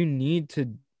 you need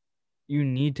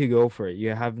to go for it.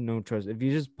 You have no choice. If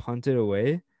you just punt it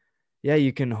away, yeah,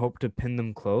 you can hope to pin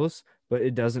them close, but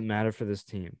it doesn't matter for this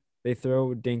team. They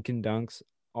throw dink and dunks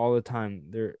all the time.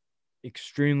 They're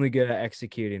extremely good at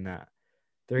executing that.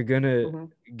 They're gonna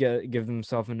Mm-hmm. give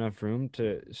themselves enough room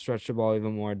to stretch the ball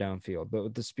even more downfield. But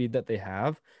with the speed that they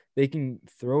have, they can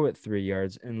throw it 3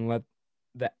 yards and let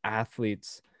the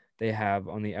athletes they have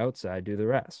on the outside do the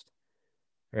rest,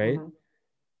 right? Mm-hmm.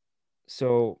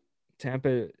 So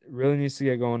Tampa really needs to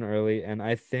get going early, and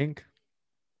I think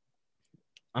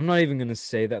I'm not even gonna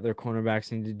say that their cornerbacks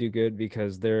need to do good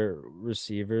because their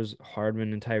receivers,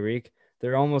 Hardman and Tyreek,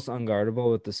 they're almost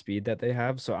unguardable with the speed that they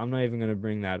have. So I'm not even gonna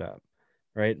bring that up,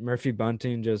 right? Murphy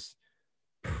Bunting, just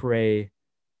pray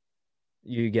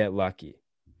you get lucky.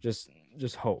 Just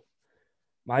hope.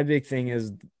 My big thing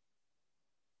is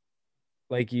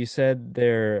like you said,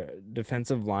 their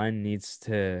defensive line needs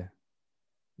to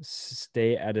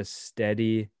stay at a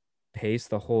steady pace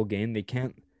the whole game. They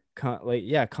can't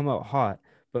come out hot,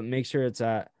 but make sure it's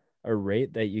at a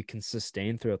rate that you can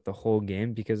sustain throughout the whole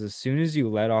game because as soon as you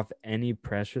let off any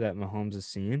pressure that Mahomes is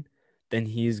seeing, then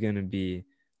he's gonna be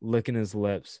licking his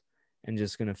lips and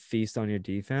just gonna feast on your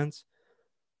defense.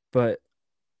 But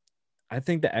I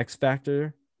think the X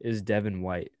factor is Devin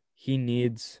White. He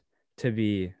needs to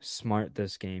be smart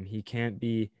this game. He can't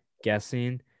be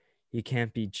guessing. He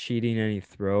can't be cheating any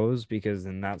throws because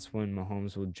then that's when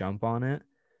Mahomes will jump on it.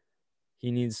 He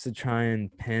needs to try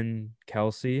and pin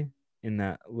Kelsey in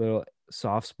that little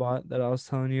soft spot that I was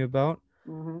telling you about.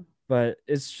 Mm-hmm. But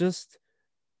it's just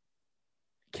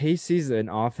KC's an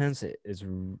offense is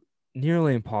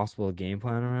nearly impossible to game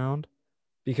plan around.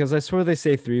 Because I swear they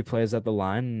say 3 plays at the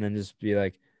line and then just be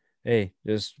like, hey,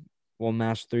 just we'll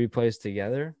match 3 plays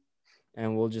together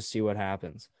and we'll just see what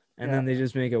happens. And Yeah. then they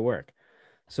just make it work.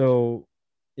 So,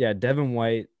 yeah, Devin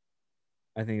White,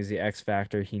 I think, is the X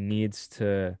factor. He needs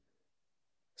to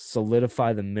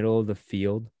solidify the middle of the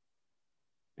field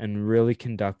and really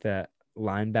conduct that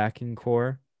linebacking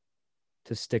core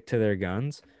to stick to their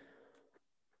guns.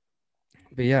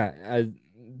 But yeah,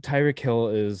 Tyreek Hill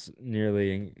is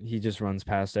he just runs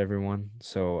past everyone.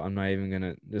 So I'm not even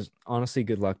gonna. Just honestly,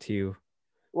 good luck to you.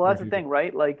 Well, that's the Whenever thing,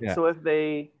 right? Like, Yeah, so if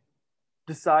they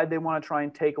decide they want to try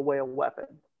and take away a weapon,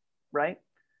 right?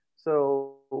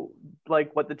 So,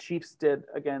 like what the Chiefs did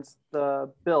against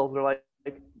the Bills, they're like,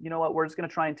 you know what? We're just going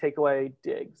to try and take away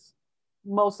Diggs.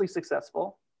 Mostly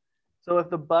successful. So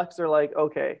if the Bucks are like,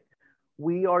 okay,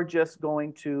 we are just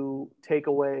going to take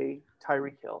away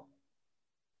Tyreek Hill.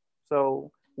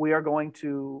 So we are going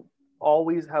to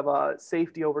always have a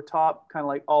safety over top, kind of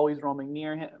like always roaming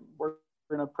near him. We're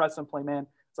going to press and play man.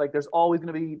 It's like there's always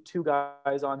going to be 2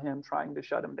 guys on him trying to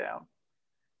shut him down.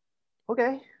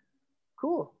 Okay,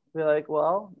 cool. Be like,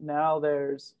 well, now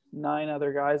there's 9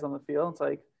 other guys on the field. It's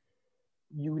like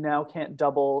you now can't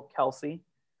double Kelsey.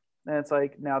 And it's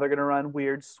like now they're gonna run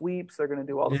weird sweeps, they're gonna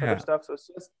do all this other yeah, stuff. So it's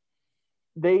just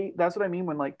that's what I mean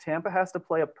when like Tampa has to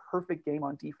play a perfect game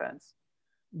on defense.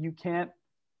 You can't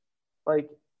like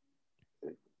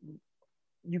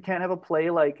you can't have a play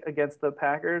like against the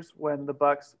Packers when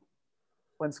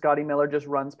Scotty Miller just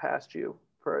runs past you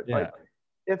for yeah, like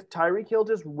if Tyreek Hill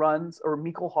just runs or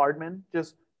Michael Hardman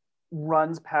just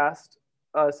runs past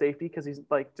safety because he's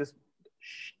like just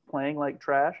playing like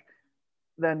trash,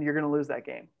 then you're going to lose that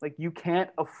game. Like you can't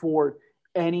afford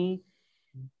any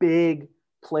big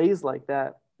plays like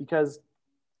that because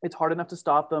it's hard enough to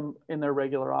stop them in their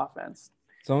regular offense.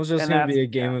 it's almost just And gonna that's be a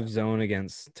game yeah, of zone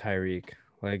against Tyreek.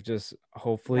 Like, just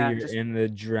hopefully yeah, you're just in the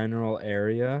general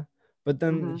area, but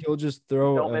then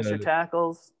mm-hmm. Don't miss your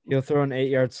tackles, he'll throw an 8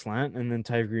 yard slant, and then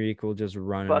Tyreek will just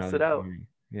run bust another it out. 20.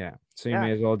 Yeah, so you Yeah,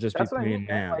 may as well just be that's what I mean, playing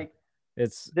man. man. Like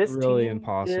It's this really team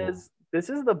impossible. is this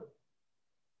is the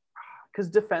because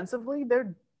defensively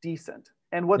they're decent,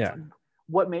 and Yeah.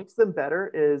 what makes them better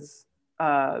is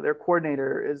their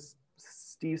coordinator is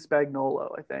Steve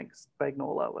Spagnuolo, I think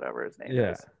Spagnola, whatever his name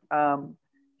Yeah. is.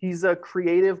 He's a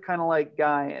creative kind of like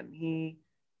guy, and he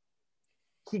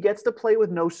gets to play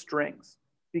with no strings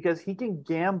because he can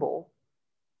gamble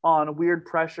on weird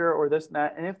pressure or this and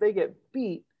that. And if they get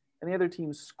beat and the other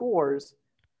team scores,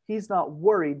 he's not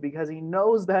worried because he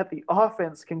knows that the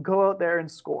offense can go out there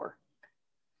and score.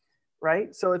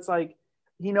 Right. So it's like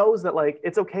he knows that like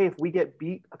it's okay if we get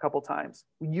beat a couple times.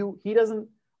 He doesn't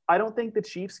I don't think the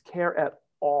Chiefs care at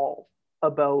all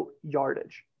about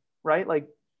yardage. Right? Like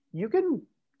you can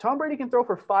Tom Brady can throw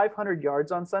for 500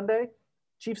 yards on Sunday.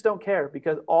 Chiefs don't care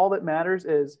because all that matters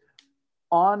is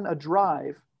on a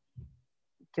drive,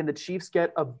 can the Chiefs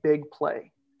get a big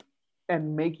play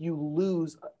and make you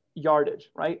lose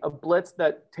yardage, right? A blitz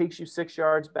that takes you 6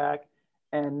 yards back,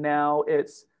 and now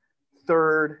it's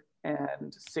 3rd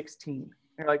and 16.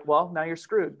 You're like, well, now you're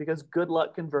screwed because good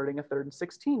luck converting a 3rd and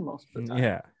 16 most of the time.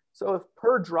 Yeah. So if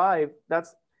per drive,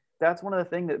 that's one of the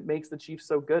things that makes the Chiefs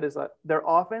so good is that their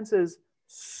offense is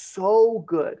so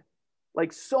good,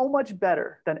 like so much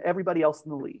better than everybody else in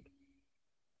the league,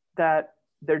 that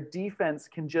their defense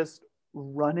can just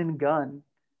run and gun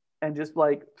and just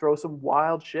like throw some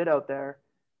wild shit out there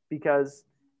because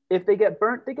if they get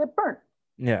burnt, they get burnt.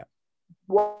 Yeah.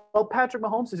 Well, Patrick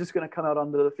Mahomes is just going to come out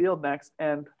onto the field next.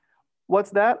 And what's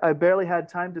that? I barely had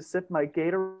time to sip my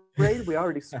Gatorade. We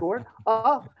already scored.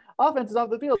 Offense is off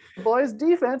the field. Boys,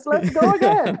 defense, let's go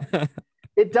again.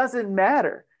 It doesn't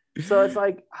matter. So it's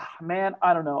like, man,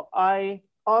 I don't know.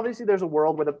 Obviously there's a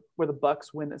world where the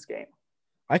Bucks win this game.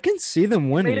 I can see them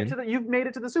winning. You've made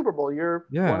it to the Super Bowl. You're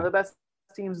one of Yeah. the best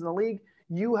teams in the league.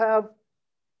 You have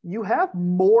you have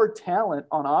more talent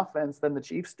on offense than the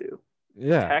Chiefs do,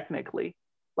 Yeah. technically.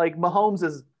 Like Mahomes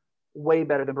is way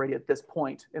better than Brady at this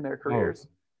point in their Oh, careers.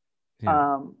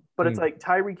 yeah. But it's Think like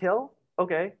Tyreek Hill,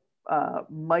 okay.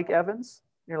 Mike Evans,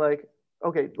 you're like,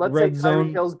 okay, let's say red Tyreek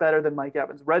zone. Hill's better than Mike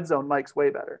Evans. Red zone, Mike's way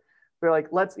better. They're like,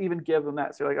 let's even give them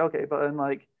that. So you're like, okay, but then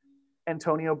like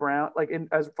Antonio Brown, like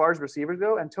as far as receivers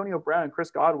go, Antonio Brown and Chris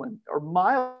Godwin are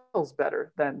miles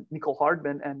better than Nicole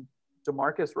Hardman and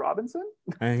Demarcus Robinson.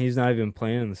 And he's not even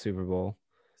playing in the Super Bowl.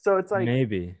 So it's like,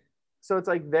 Maybe.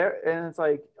 there, and it's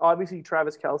like obviously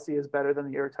Travis Kelsey is better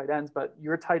than your tight ends, but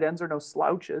your tight ends are no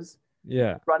slouches.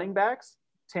 Yeah. Running backs,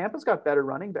 Tampa's got better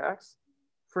running backs.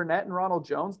 Fournette and Ronald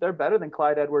Jones, they're better than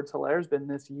Clyde Edwards-Hilaire's been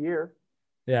this year,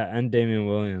 Yeah. And Damian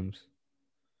Williams.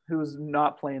 who's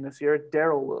not playing this year.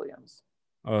 Darrell Williams.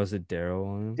 Oh, is it Daryl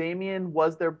Williams? Damian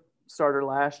was their starter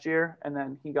last year, and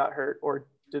then he got hurt or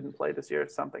didn't play this year.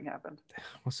 Something happened.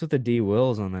 What's with the D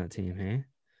Wills on that team, hey?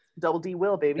 Double D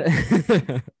will, baby.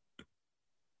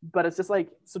 But it's just like,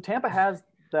 so Tampa has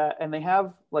that, and they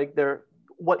have like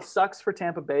what sucks for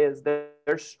Tampa Bay is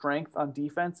their strength on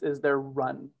defense is their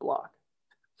run block.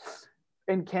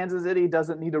 And Kansas City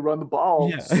doesn't need to run the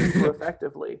ball super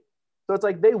effectively. So it's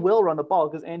like they will run the ball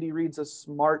because Andy Reid's a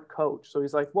smart coach. So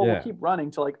he's like, well, we'll keep running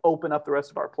to like open up the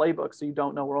rest of our playbook so you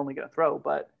don't know we're only going to throw.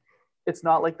 But it's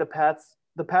not like the Pats.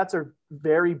 The Pats are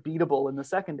very beatable in the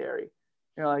secondary.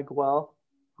 You're like, well,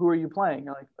 who are you playing?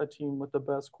 You're like, a team with the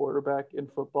best quarterback in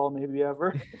football maybe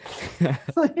ever.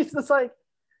 It's just like,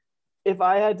 if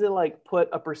I had to like put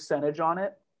a percentage on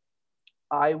it,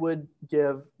 I would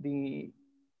give the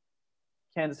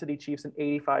Kansas City Chiefs an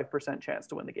 85% chance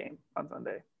to win the game on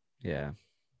Sunday. Yeah.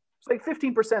 It's like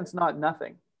 15% is not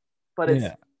nothing, but it's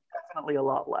definitely a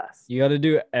lot less. You got to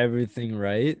do everything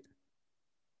right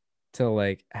to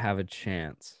like have a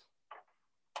chance.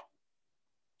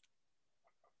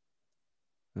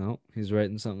 No, he's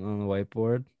writing something on the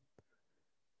whiteboard.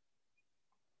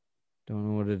 Don't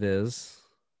know what it is.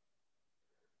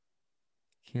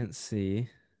 Can't see.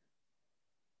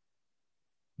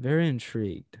 Very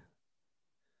intrigued.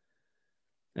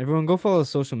 Everyone go follow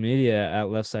social media at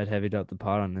leftsideheavy.thepod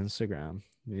on Instagram.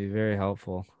 It'd be very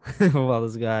helpful while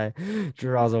this guy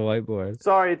draws a whiteboard.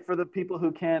 Sorry for the people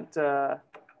who can't,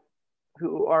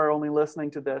 who are only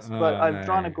listening to this, but I've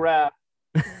drawn a graph,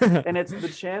 and it's the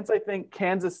chance I think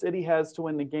Kansas City has to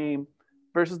win the game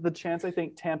versus the chance I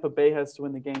think Tampa Bay has to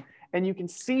win the game. And you can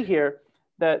see here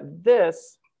that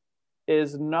this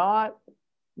is not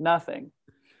nothing.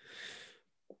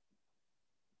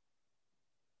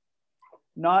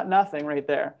 Not nothing right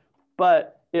there.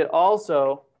 But it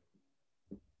also,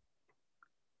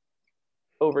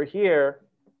 over here,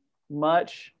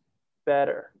 much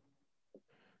better.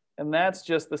 And that's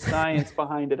just the science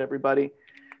behind it, everybody.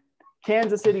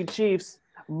 Kansas City Chiefs,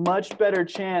 much better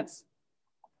chance,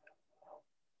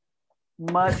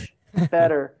 much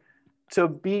better to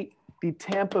beat the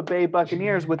Tampa Bay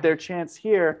Buccaneers with their chance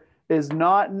here is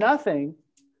not nothing,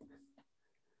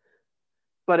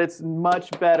 but it's much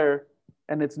better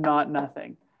and it's not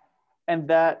nothing. And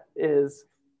that is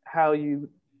how you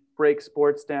break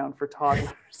sports down for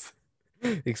toddlers.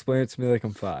 Explain it to me like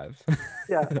I'm 5.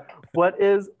 Yeah. What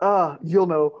is you'll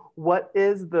know, what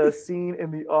is the scene in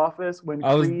The Office when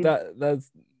Creed that's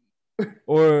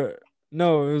or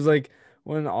no, it was like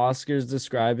when Oscar's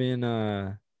describing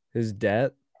his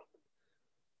debt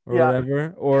or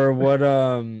whatever. Or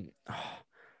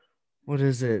what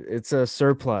is it? It's a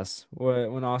surplus.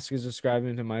 When Oscar's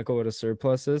describing to Michael what a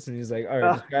surplus is, and he's like, all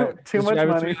right,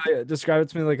 describe it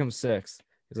to me like I'm 6.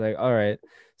 He's like, all right.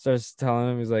 Starts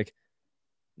telling him, he's like,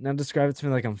 now describe it to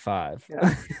me like I'm 5.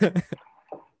 Yeah.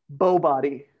 Bow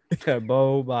body. Yeah,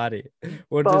 bow body.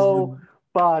 What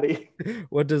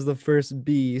does the first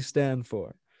B stand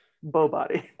for? Bow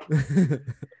body.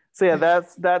 So yeah,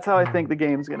 that's how I think the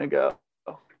game's gonna go.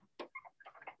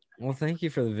 Well, thank you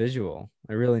for the visual.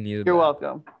 I really needed You're that.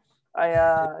 welcome.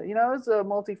 It's a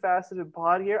multifaceted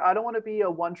pod here. I don't want to be a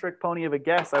one-trick pony of a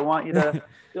guest. I want you to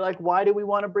be like, why do we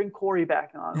want to bring Cory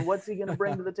back on? What's he going to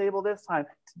bring to the table this time?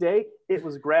 Today, it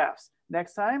was graphs.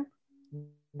 Next time,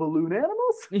 balloon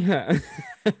animals? Yeah.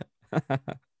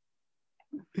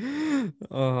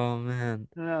 Oh, man.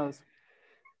 Who knows?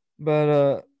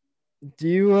 But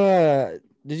did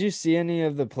you see any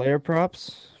of the player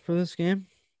props for this game?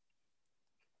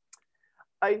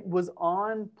 I was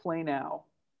on Play Now,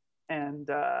 and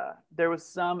there was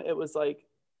some, it was like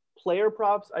player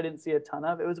props I didn't see a ton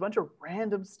of. It was a bunch of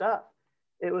random stuff.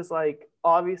 It was like,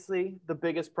 obviously, the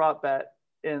biggest prop bet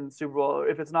in Super Bowl,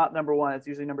 if it's not number 1, it's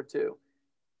usually number 2.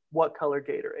 What color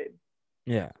Gatorade?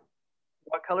 Yeah.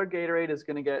 What color Gatorade is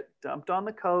going to get dumped on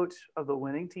the coach of the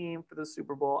winning team for the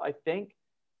Super Bowl? I think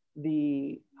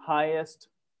the highest,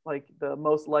 like the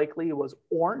most likely, was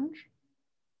orange,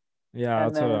 Yeah,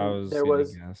 and that's what I then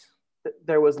was gonna guess.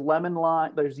 there was lemon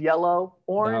lime. There's yellow,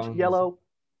 That orange, one's. yellow,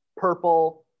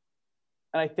 purple,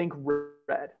 and I think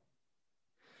red.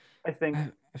 I think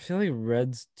I feel like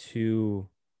red's too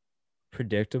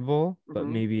predictable, but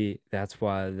mhm, maybe that's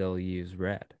why they'll use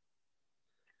red.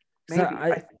 Because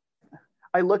maybe.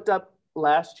 I looked up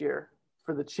last year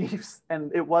for the Chiefs,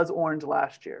 and it was orange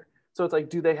last year. So it's like,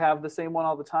 do they have the same one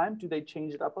all the time? Do they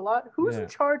change it up a lot? Who's in yeah,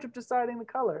 charge of deciding the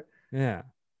color? yeah.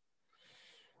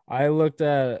 I looked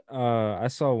at I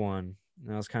saw one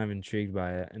and I was kind of intrigued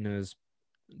by it, and it was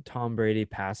Tom Brady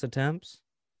pass attempts,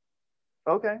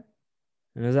 Okay.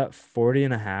 and it was at 40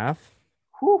 and a half.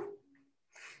 Whew.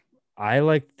 I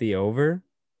liked the over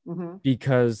Mm-hmm.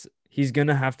 because he's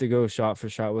gonna have to go shot for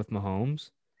shot with Mahomes.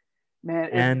 Man,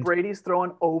 if And Brady's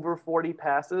throwing over 40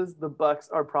 passes, the Bucks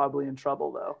are probably in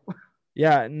trouble though.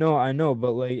 yeah, no, I know,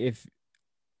 but like if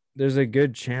there's a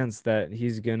good chance that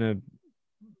he's gonna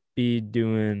be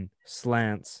doing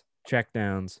slants,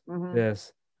 checkdowns, Mm-hmm.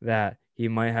 this, that. He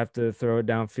might have to throw it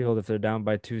downfield if they're down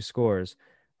by 2 scores.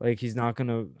 Like he's not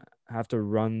gonna have to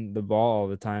run the ball all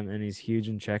the time, and he's huge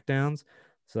in checkdowns.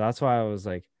 So that's why I was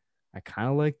like, I kind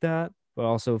of like that, but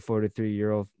also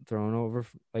 43-year-old throwing over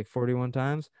like 41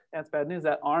 times. That's bad news.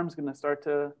 That arm's gonna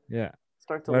Yeah.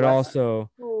 start to But lessen. also,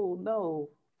 Oh no,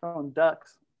 throwing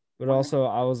ducks. but Funny. also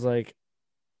I was like,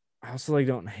 I also like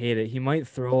don't hate it. He might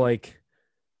throw like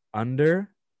under,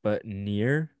 but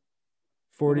near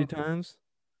 40 Mm-hmm. times.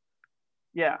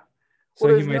 Yeah. Well, So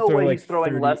he there's might no throw way like he's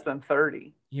throwing 30, less than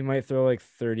 30. he might throw like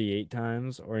 38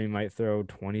 times, or he might throw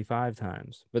 25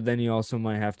 times. But then you also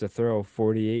might have to throw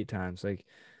 48 times. Like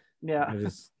Yeah. I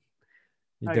just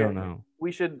you don't Okay. know.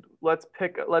 We should let's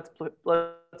pick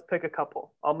a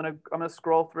couple. I'm gonna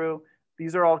scroll through.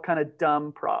 These are all kind of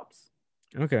dumb props,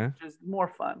 Okay. which is more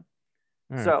fun.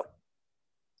 All right. So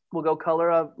we'll go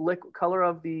color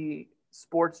of the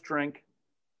sports drink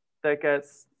that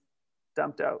gets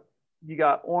dumped out. You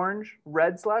got orange,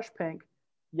 red slash pink,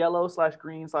 yellow slash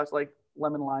green slash like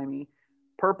lemon limey,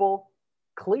 purple,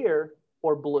 clear,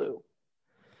 or blue.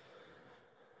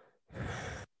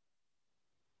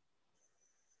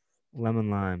 Lemon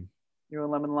lime. You're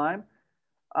in lemon lime.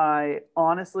 I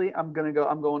honestly, I'm going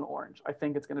orange. I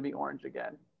think it's gonna be orange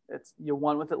again. It's you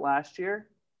won with it last year.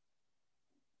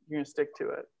 You're gonna stick to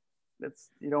it. It's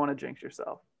you don't want to jinx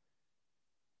yourself.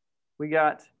 We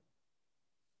got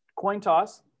coin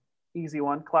toss, easy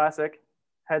one, classic.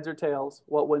 Heads or tails?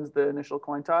 What wins the initial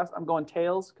coin toss? I'm going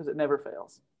tails because it never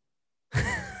fails.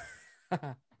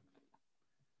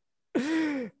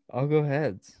 I'll go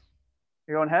heads.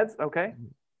 You're going heads, okay?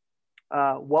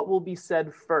 What will be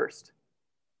said first?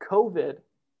 COVID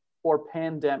or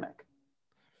pandemic?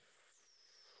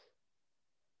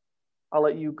 I'll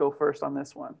let you go first on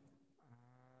this one.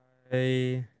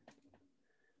 I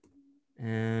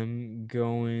am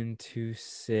going to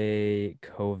say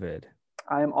COVID.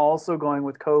 I am also going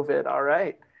with COVID. All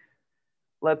right.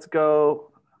 Let's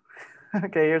go.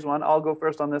 Okay, here's one. I'll go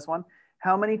first on this one.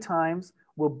 How many times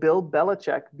will Bill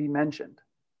Belichick be mentioned?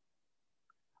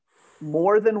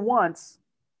 More than once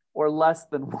or less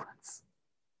than once?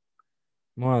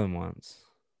 More than once.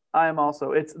 I am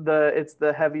also. It's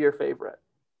the heavier favorite.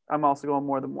 I'm also going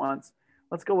more than once.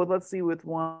 Let's see with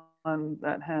one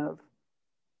that have.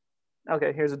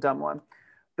 Okay, here's a dumb one.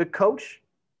 The coach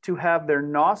to have their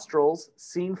nostrils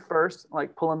seen first,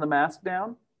 like pulling the mask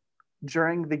down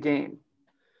during the game.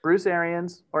 Bruce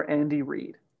Arians or Andy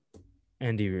Reid?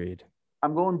 Andy Reid.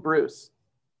 I'm going Bruce.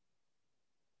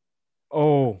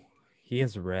 Oh, he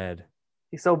is red.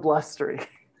 He's so blustery.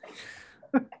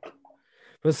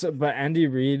 But Andy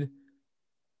Reid,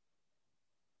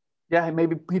 Yeah,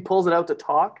 maybe he pulls it out to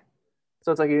talk.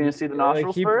 So it's like you're gonna see the like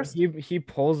nostrils first. he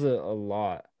pulls it a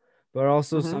lot, but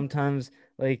also Mm-hmm. sometimes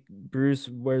like Bruce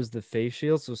wears the face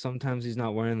shield, so sometimes he's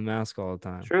not wearing the mask all the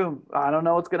time. True. I don't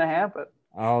know what's gonna happen.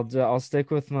 I'll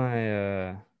stick with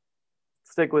my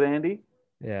Stick with Andy.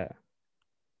 yeah.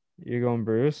 You're going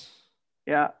Bruce?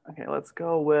 Yeah. Okay. Let's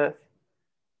go with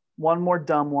one more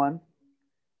dumb one.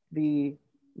 The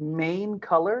main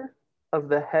color of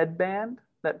the headband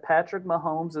that Patrick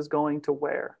Mahomes is going to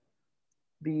wear.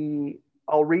 The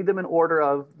I'll read them in order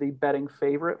of the betting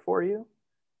favorite for you: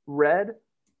 red,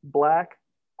 black,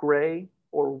 gray,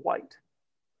 or white.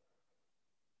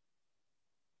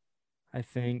 I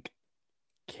think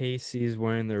KC's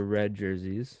wearing their red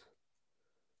jerseys,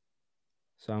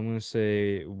 so I'm gonna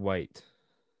say white.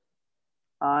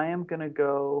 I am gonna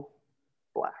go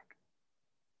black.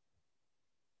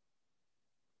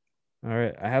 All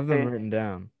right, I have them Okay. written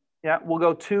down. Yeah, we'll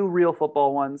go two real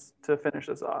football ones to finish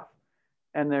this off.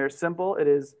 And they're simple. It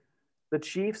is the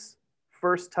Chiefs'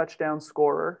 first touchdown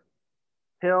scorer: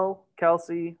 Hill,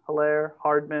 Kelsey, Hilaire,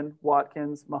 Hardman,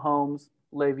 Watkins, Mahomes,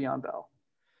 Le'Veon Bell.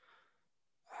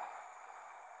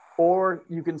 Or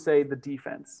you can say the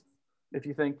defense, if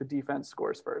you think the defense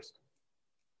scores first.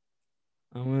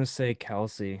 I'm gonna say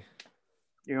Kelsey.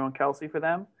 You're going Kelsey for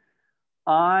them.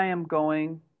 I am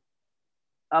going.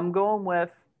 I'm going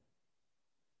with.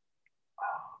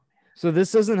 So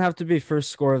this doesn't have to be first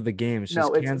score of the game. It's No,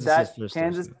 just it's Kansas's that first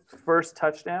Kansas touchdown. first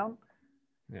touchdown.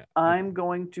 Yeah. I'm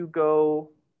going to go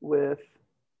with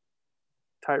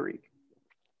Tyreek.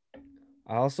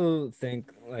 I also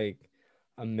think like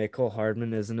a Michael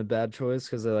Hardman isn't a bad choice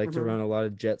because they like to Mm-hmm. run a lot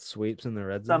of jet sweeps in the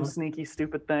red Some zone. sneaky,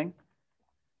 stupid thing.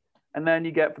 And then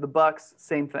you get for the Bucks,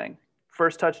 same thing.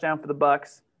 First touchdown for the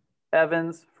Bucks: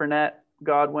 Evans, Fournette,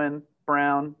 Godwin,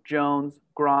 Brown, Jones,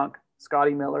 Gronk,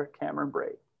 Scotty Miller, Cameron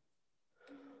Brate.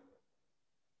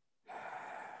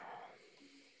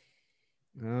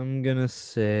 I'm gonna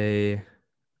say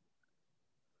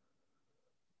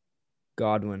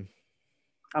Godwin.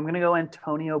 I'm gonna go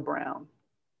Antonio Brown.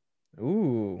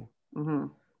 Ooh, Mm-hmm.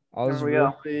 I There was we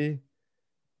go. really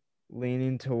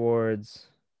leaning towards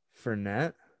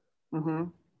Fournette, Mm-hmm.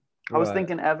 I was but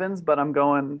thinking Evans, but I'm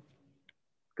going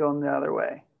the other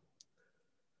way.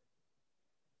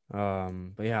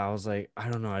 but yeah, I was like, I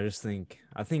don't know.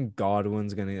 I think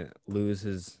Godwin's gonna lose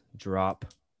his drop.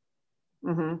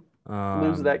 Mm-hmm.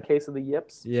 Lose Um, that case of the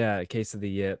yips. yeah, case of the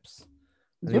yips.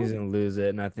 I think he's Yep. gonna lose it,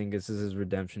 and I think this is his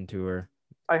redemption tour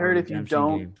I or heard if you redemption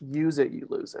don't game. use it, you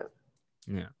lose it.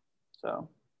 Yeah, So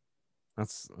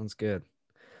that's good.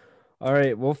 All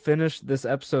right, we'll finish this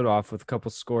episode off with a couple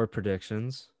score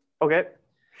predictions, okay.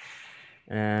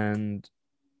 and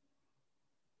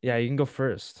yeah, you can go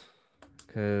first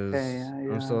Okay.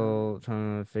 because I'm still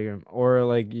trying to figure 'em- or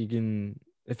like you can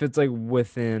if it's like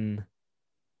within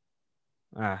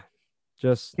ah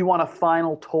just You want a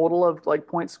final total of like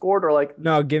points scored or like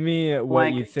no, give me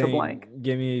what you blank to think. blank?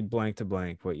 Give me blank to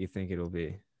blank what you think it'll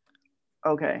be.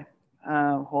 Okay.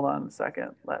 Hold on a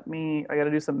second. I got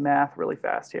to do some math really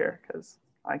fast here because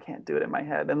I can't do it in my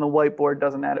head. And the whiteboard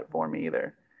doesn't add it for me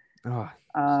either. Oh,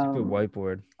 stupid Um,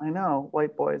 whiteboard. I know,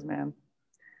 white boys, man.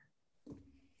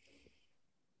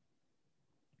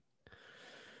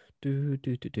 Do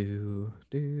do do do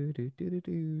do do do do do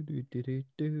do do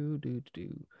do do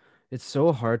do. It's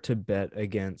so hard to bet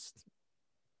against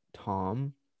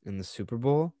Tom in the Super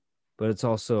Bowl, but it's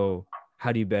also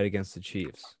how do you bet against the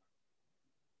Chiefs?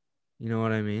 You know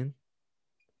what I mean?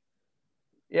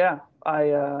 Yeah,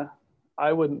 I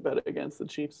wouldn't bet against the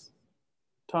Chiefs.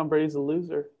 Tom Brady's a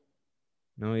loser.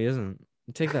 No, he isn't.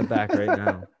 Take that back right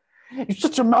now. You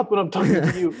shut your mouth when I'm talking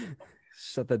to you.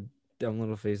 Shut that dumb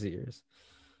little face of yours.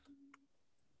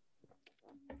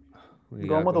 What I'm you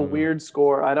going got with a going on? weird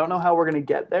score. I don't know how we're gonna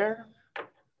get there.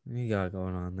 What you got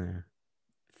going on there?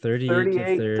 38 to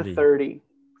 38 to 30. 30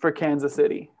 for Kansas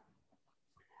City.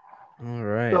 All So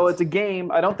right. it's a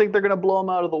game. I don't think they're gonna blow them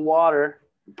out of the water.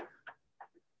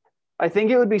 I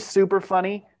think it would be super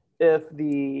funny if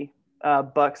the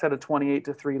Bucks had a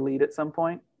 28-3 lead at some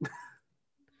point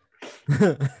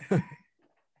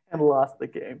and lost the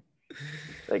game.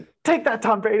 Like, take that,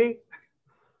 Tom Brady.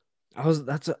 I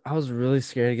was really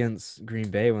scared against Green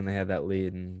Bay when they had that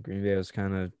lead and Green Bay was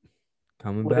kind of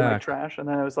coming Looking like back. trash, and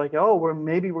then I was like, "Oh, we're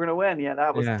gonna win." Yeah,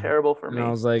 that was Yeah. terrible for And I me.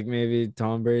 was like, maybe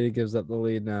Tom Brady gives up the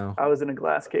lead now. I was in a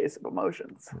glass case of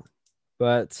emotions.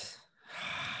 But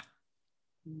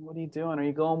What are you doing? Are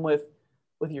you going with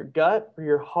your gut or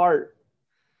your heart?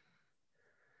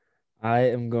 I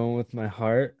am going with my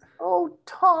heart. Oh,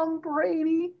 Tom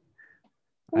Brady,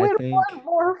 I win one think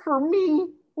more for me, I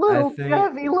little think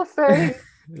Kevy LaFay.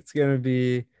 it's gonna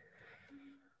be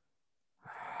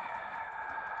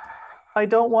I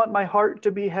don't want my heart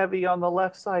to be heavy on the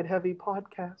left side heavy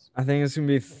podcast. I think it's gonna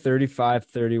be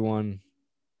 35-31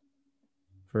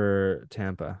 for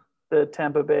Tampa The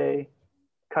Tampa Bay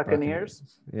Buccaneers.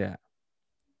 Buccaneers. Yeah.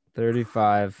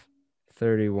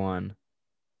 35-31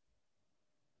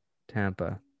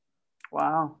 Tampa.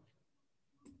 Wow.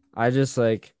 I just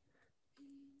like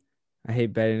I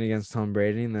hate betting against Tom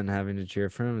Brady and then having to cheer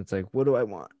for him. It's like, what do I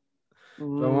want?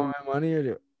 Do I want my money or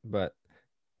do but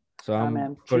so Ah, I'm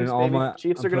man. putting Chiefs, all baby. my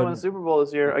Chiefs I'm are going to win the putting Super Bowl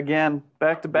this year again,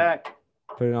 back to back.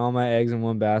 putting all my eggs in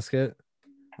one basket.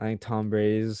 I think Tom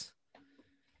Brady's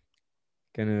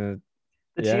gonna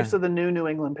The yeah, Chiefs are the New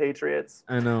England Patriots.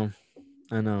 I know.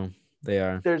 I know. They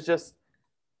are. There's just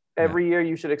Yeah. every year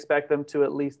you should expect them to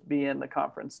at least be in the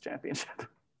conference championship.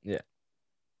 Yeah.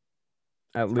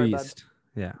 At Sorry, bud. least.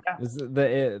 Yeah. Yeah.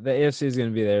 The AFC is going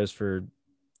to be theirs for,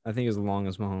 I think, as long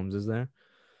as Mahomes is there.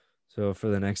 So for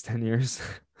the next 10 years.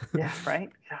 Yeah, right?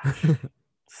 Gosh.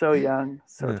 So young,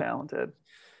 so Yeah. talented. All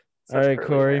Such right, curly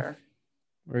Cory, hair.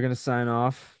 we're going to sign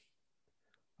off.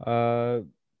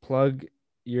 Plug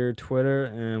your Twitter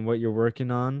and what you're working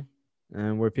on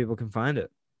and where people can find it.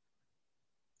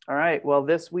 All right. Well,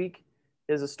 this week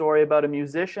is a story about a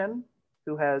musician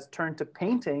who has turned to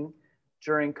painting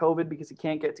during COVID because he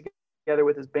can't get together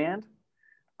with his band.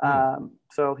 Hmm.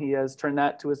 So he has turned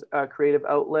that to his creative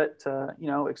outlet to,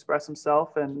 express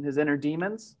himself and his inner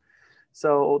demons.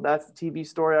 So that's the TV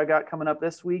story I got coming up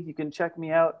this week. You can check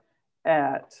me out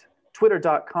at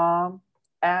twitter.com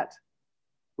at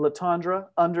Letendre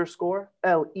underscore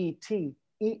Letendre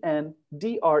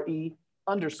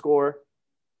underscore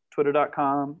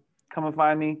twitter.com. Come and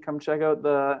find me. Come check out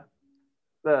the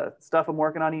stuff I'm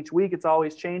working on each week. It's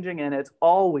always changing and it's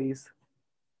always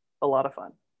a lot of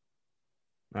fun.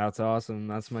 That's awesome.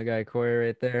 That's my guy Cory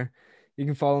right there. You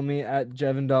can follow me at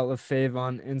Jevin.lefave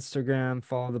on Instagram.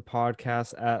 Follow the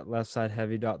podcast at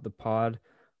leftsideheavy.thepod.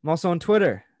 I'm also on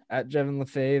Twitter at Jevin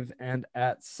Lefave and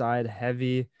at Side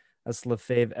Heavy. That's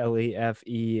Lefave,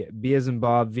 Lefe. B as in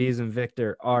Bob, V as in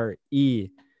Victor,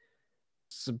 RE.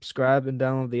 Subscribe and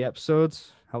download the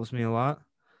episodes. Helps me a lot.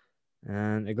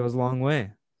 And it goes a long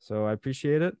way. So I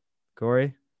appreciate it.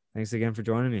 Cory, thanks again for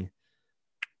joining me.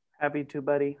 Happy to,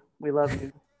 buddy. We love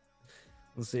you.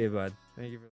 We'll see you, bud. Thank you for